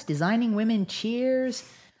Full House, Designing Women, Cheers...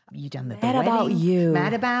 You done the Mad wedding, About You.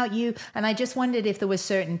 Mad About You. And I just wondered if there were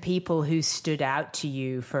certain people who stood out to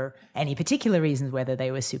you for any particular reasons, whether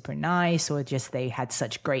they were super nice or just they had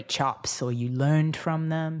such great chops or you learned from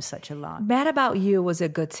them such a lot. Mad About You was a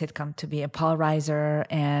good sitcom to be. Paul Reiser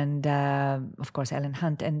and, of course, Ellen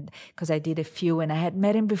Hunt. And because I did a few and I had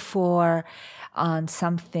met him before on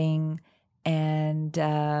something and...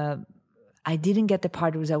 I didn't get the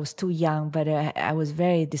part because I was too young, but I was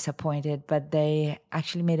very disappointed. But they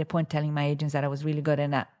actually made a point telling my agents that I was really good.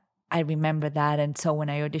 And I remember that. And so when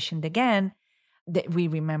I auditioned again, we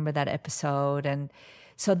remember that episode. And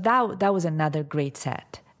so that was another great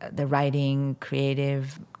set. The writing,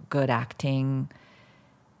 creative, good acting.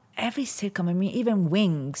 Every sitcom, I mean, even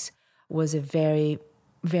Wings was a very,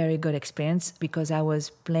 very good experience because I was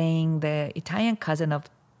playing the Italian cousin of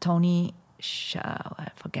Tony... I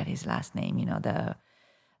forget his last name, you know,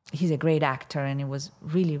 he's a great actor and it was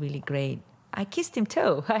really, really great. I kissed him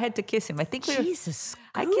too. I had to kiss him. I think Jesus,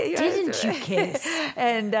 didn't you kiss?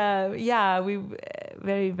 And we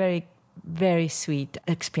very, very, very sweet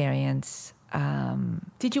experience.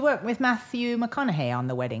 Did you work with Matthew McConaughey on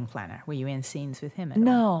The Wedding Planner? Were you in scenes with him at all?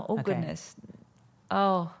 No. Oh, okay. Goodness.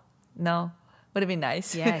 Oh, no. Would have been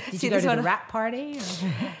nice. Yeah. Did you go to the rap party?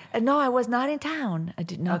 No, I was not in town. I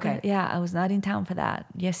did not. Okay. I was not in town for that.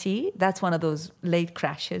 Yeah, see? That's one of those late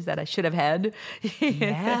crashes that I should have had.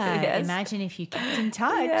 Yeah. Yes. Imagine if you kept in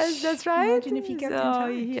touch. Yes, that's right. Imagine if you kept in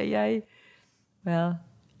touch. Yeah. Well,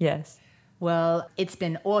 yes. Well, it's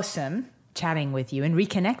been awesome chatting with you and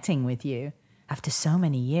reconnecting with you after so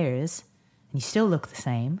many years. And you still look the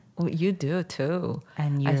same. Well, you do too.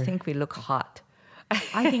 And I think we look hot.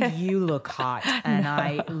 I think you look hot, and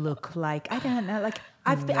I look like, I don't know, like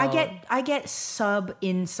I get sub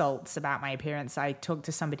insults about my appearance. I talked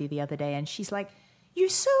to somebody the other day, and she's like, "You're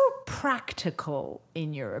so practical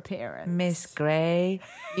in your appearance, Miss Gray.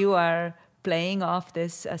 You are playing off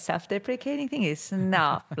this self-deprecating thing. It's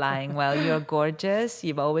not flying well. You're gorgeous.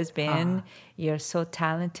 You've always been. You're so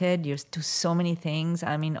talented. You do so many things.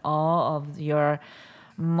 I'm in awe of your."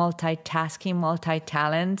 Multitasking,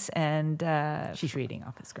 multi-talents, and she's reading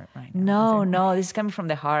off the script right now. No, this is coming from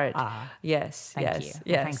the heart. Yes, thank you. Yes.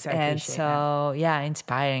 Well, thanks, I appreciate and so, that.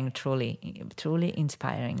 Inspiring, truly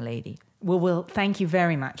inspiring lady. Well, thank you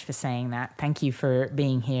very much for saying that. Thank you for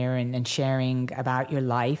being here and sharing about your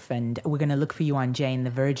life. And we're going to look for you on Jane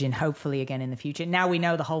the Virgin, hopefully again in the future. Now we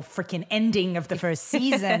know the whole freaking ending of the first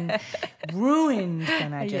season. Ruined,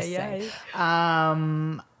 can I just say.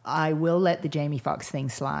 I will let the Jamie Foxx thing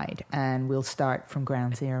slide, and we'll start from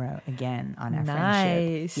ground zero again on our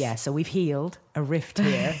friendship. Yeah, so we've healed a rift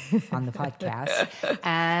here on the podcast.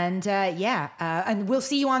 And and we'll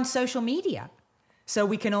see you on social media. So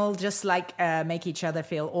we can all just make each other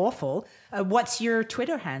feel awful. What's your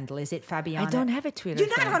Twitter handle? Is it Fabiana? I don't have a Twitter.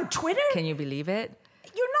 You're not on Twitter? Can you believe it?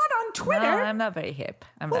 You're not on Twitter? No, I'm not very hip.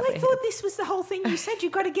 I thought this was the whole thing. You said you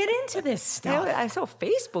got to get into this stuff. I saw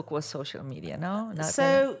Facebook was social media, no?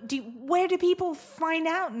 So where do people find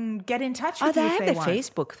out and get in touch with you if they want? The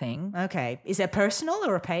Facebook thing. Okay. Is it personal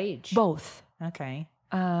or a page? Both. Okay.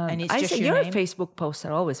 And it's just your Facebook posts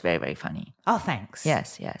are always very, very funny. Oh, thanks.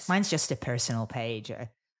 Yes. Mine's just a personal page.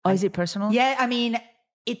 Is it personal? Yeah, I mean...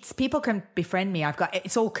 people can befriend me.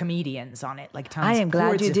 It's all comedians on it, tons. I am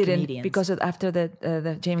glad you didn't comedians. because after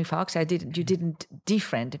the Jamie Foxx, you didn't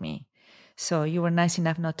defriend me, so you were nice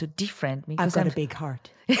enough not to defriend me. I've got a big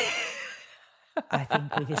heart. I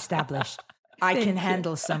think we've established. I can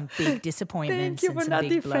handle some big disappointments. Thank you for not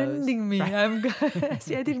defriending me. Right.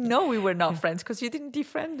 See, I didn't know we were not friends because you didn't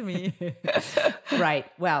defriend me. Right.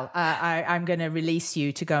 Well, I'm going to release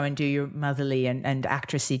you to go and do your motherly and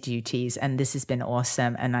actressy duties. And this has been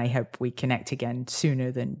awesome. And I hope we connect again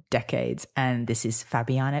sooner than decades. And this is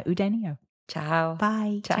Fabiana Udenio. Ciao.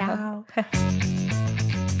 Bye. Ciao.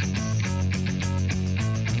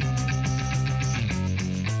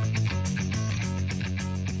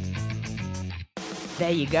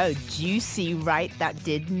 There you go. Juicy, right? That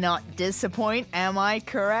did not disappoint. Am I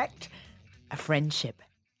correct? A friendship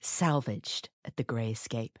salvaged at the Grey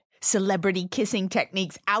Escape. Celebrity kissing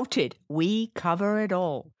techniques outed. We cover it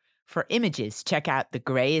all. For images, check out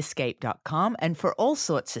thegreyescape.com. And for all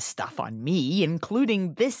sorts of stuff on me,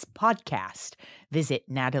 including this podcast,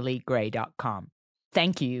 visit nataliegray.com.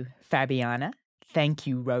 Thank you, Fabiana. Thank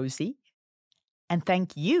you, Rosie. And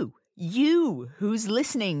thank you. You who's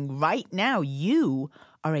listening right now, you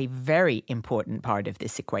are a very important part of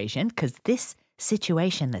this equation because this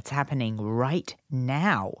situation that's happening right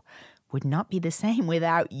now would not be the same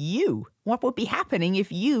without you. What would be happening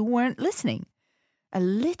if you weren't listening? A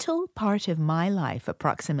little part of my life,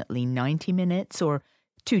 approximately 90 minutes or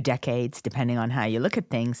 2 decades, depending on how you look at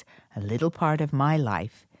things, a little part of my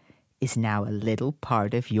life is now a little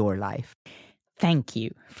part of your life. Thank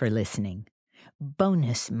you for listening.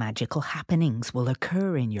 Bonus magical happenings will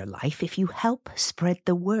occur in your life if you help spread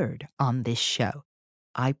the word on this show.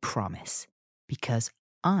 I promise, because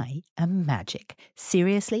I am magic.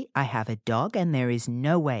 Seriously, I have a dog and there is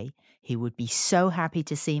no way he would be so happy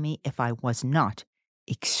to see me if I was not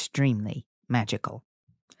extremely magical.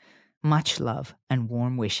 Much love and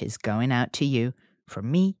warm wishes going out to you from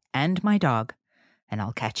me and my dog, and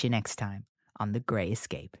I'll catch you next time on The Grey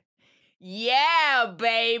Escape. Yeah,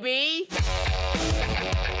 baby!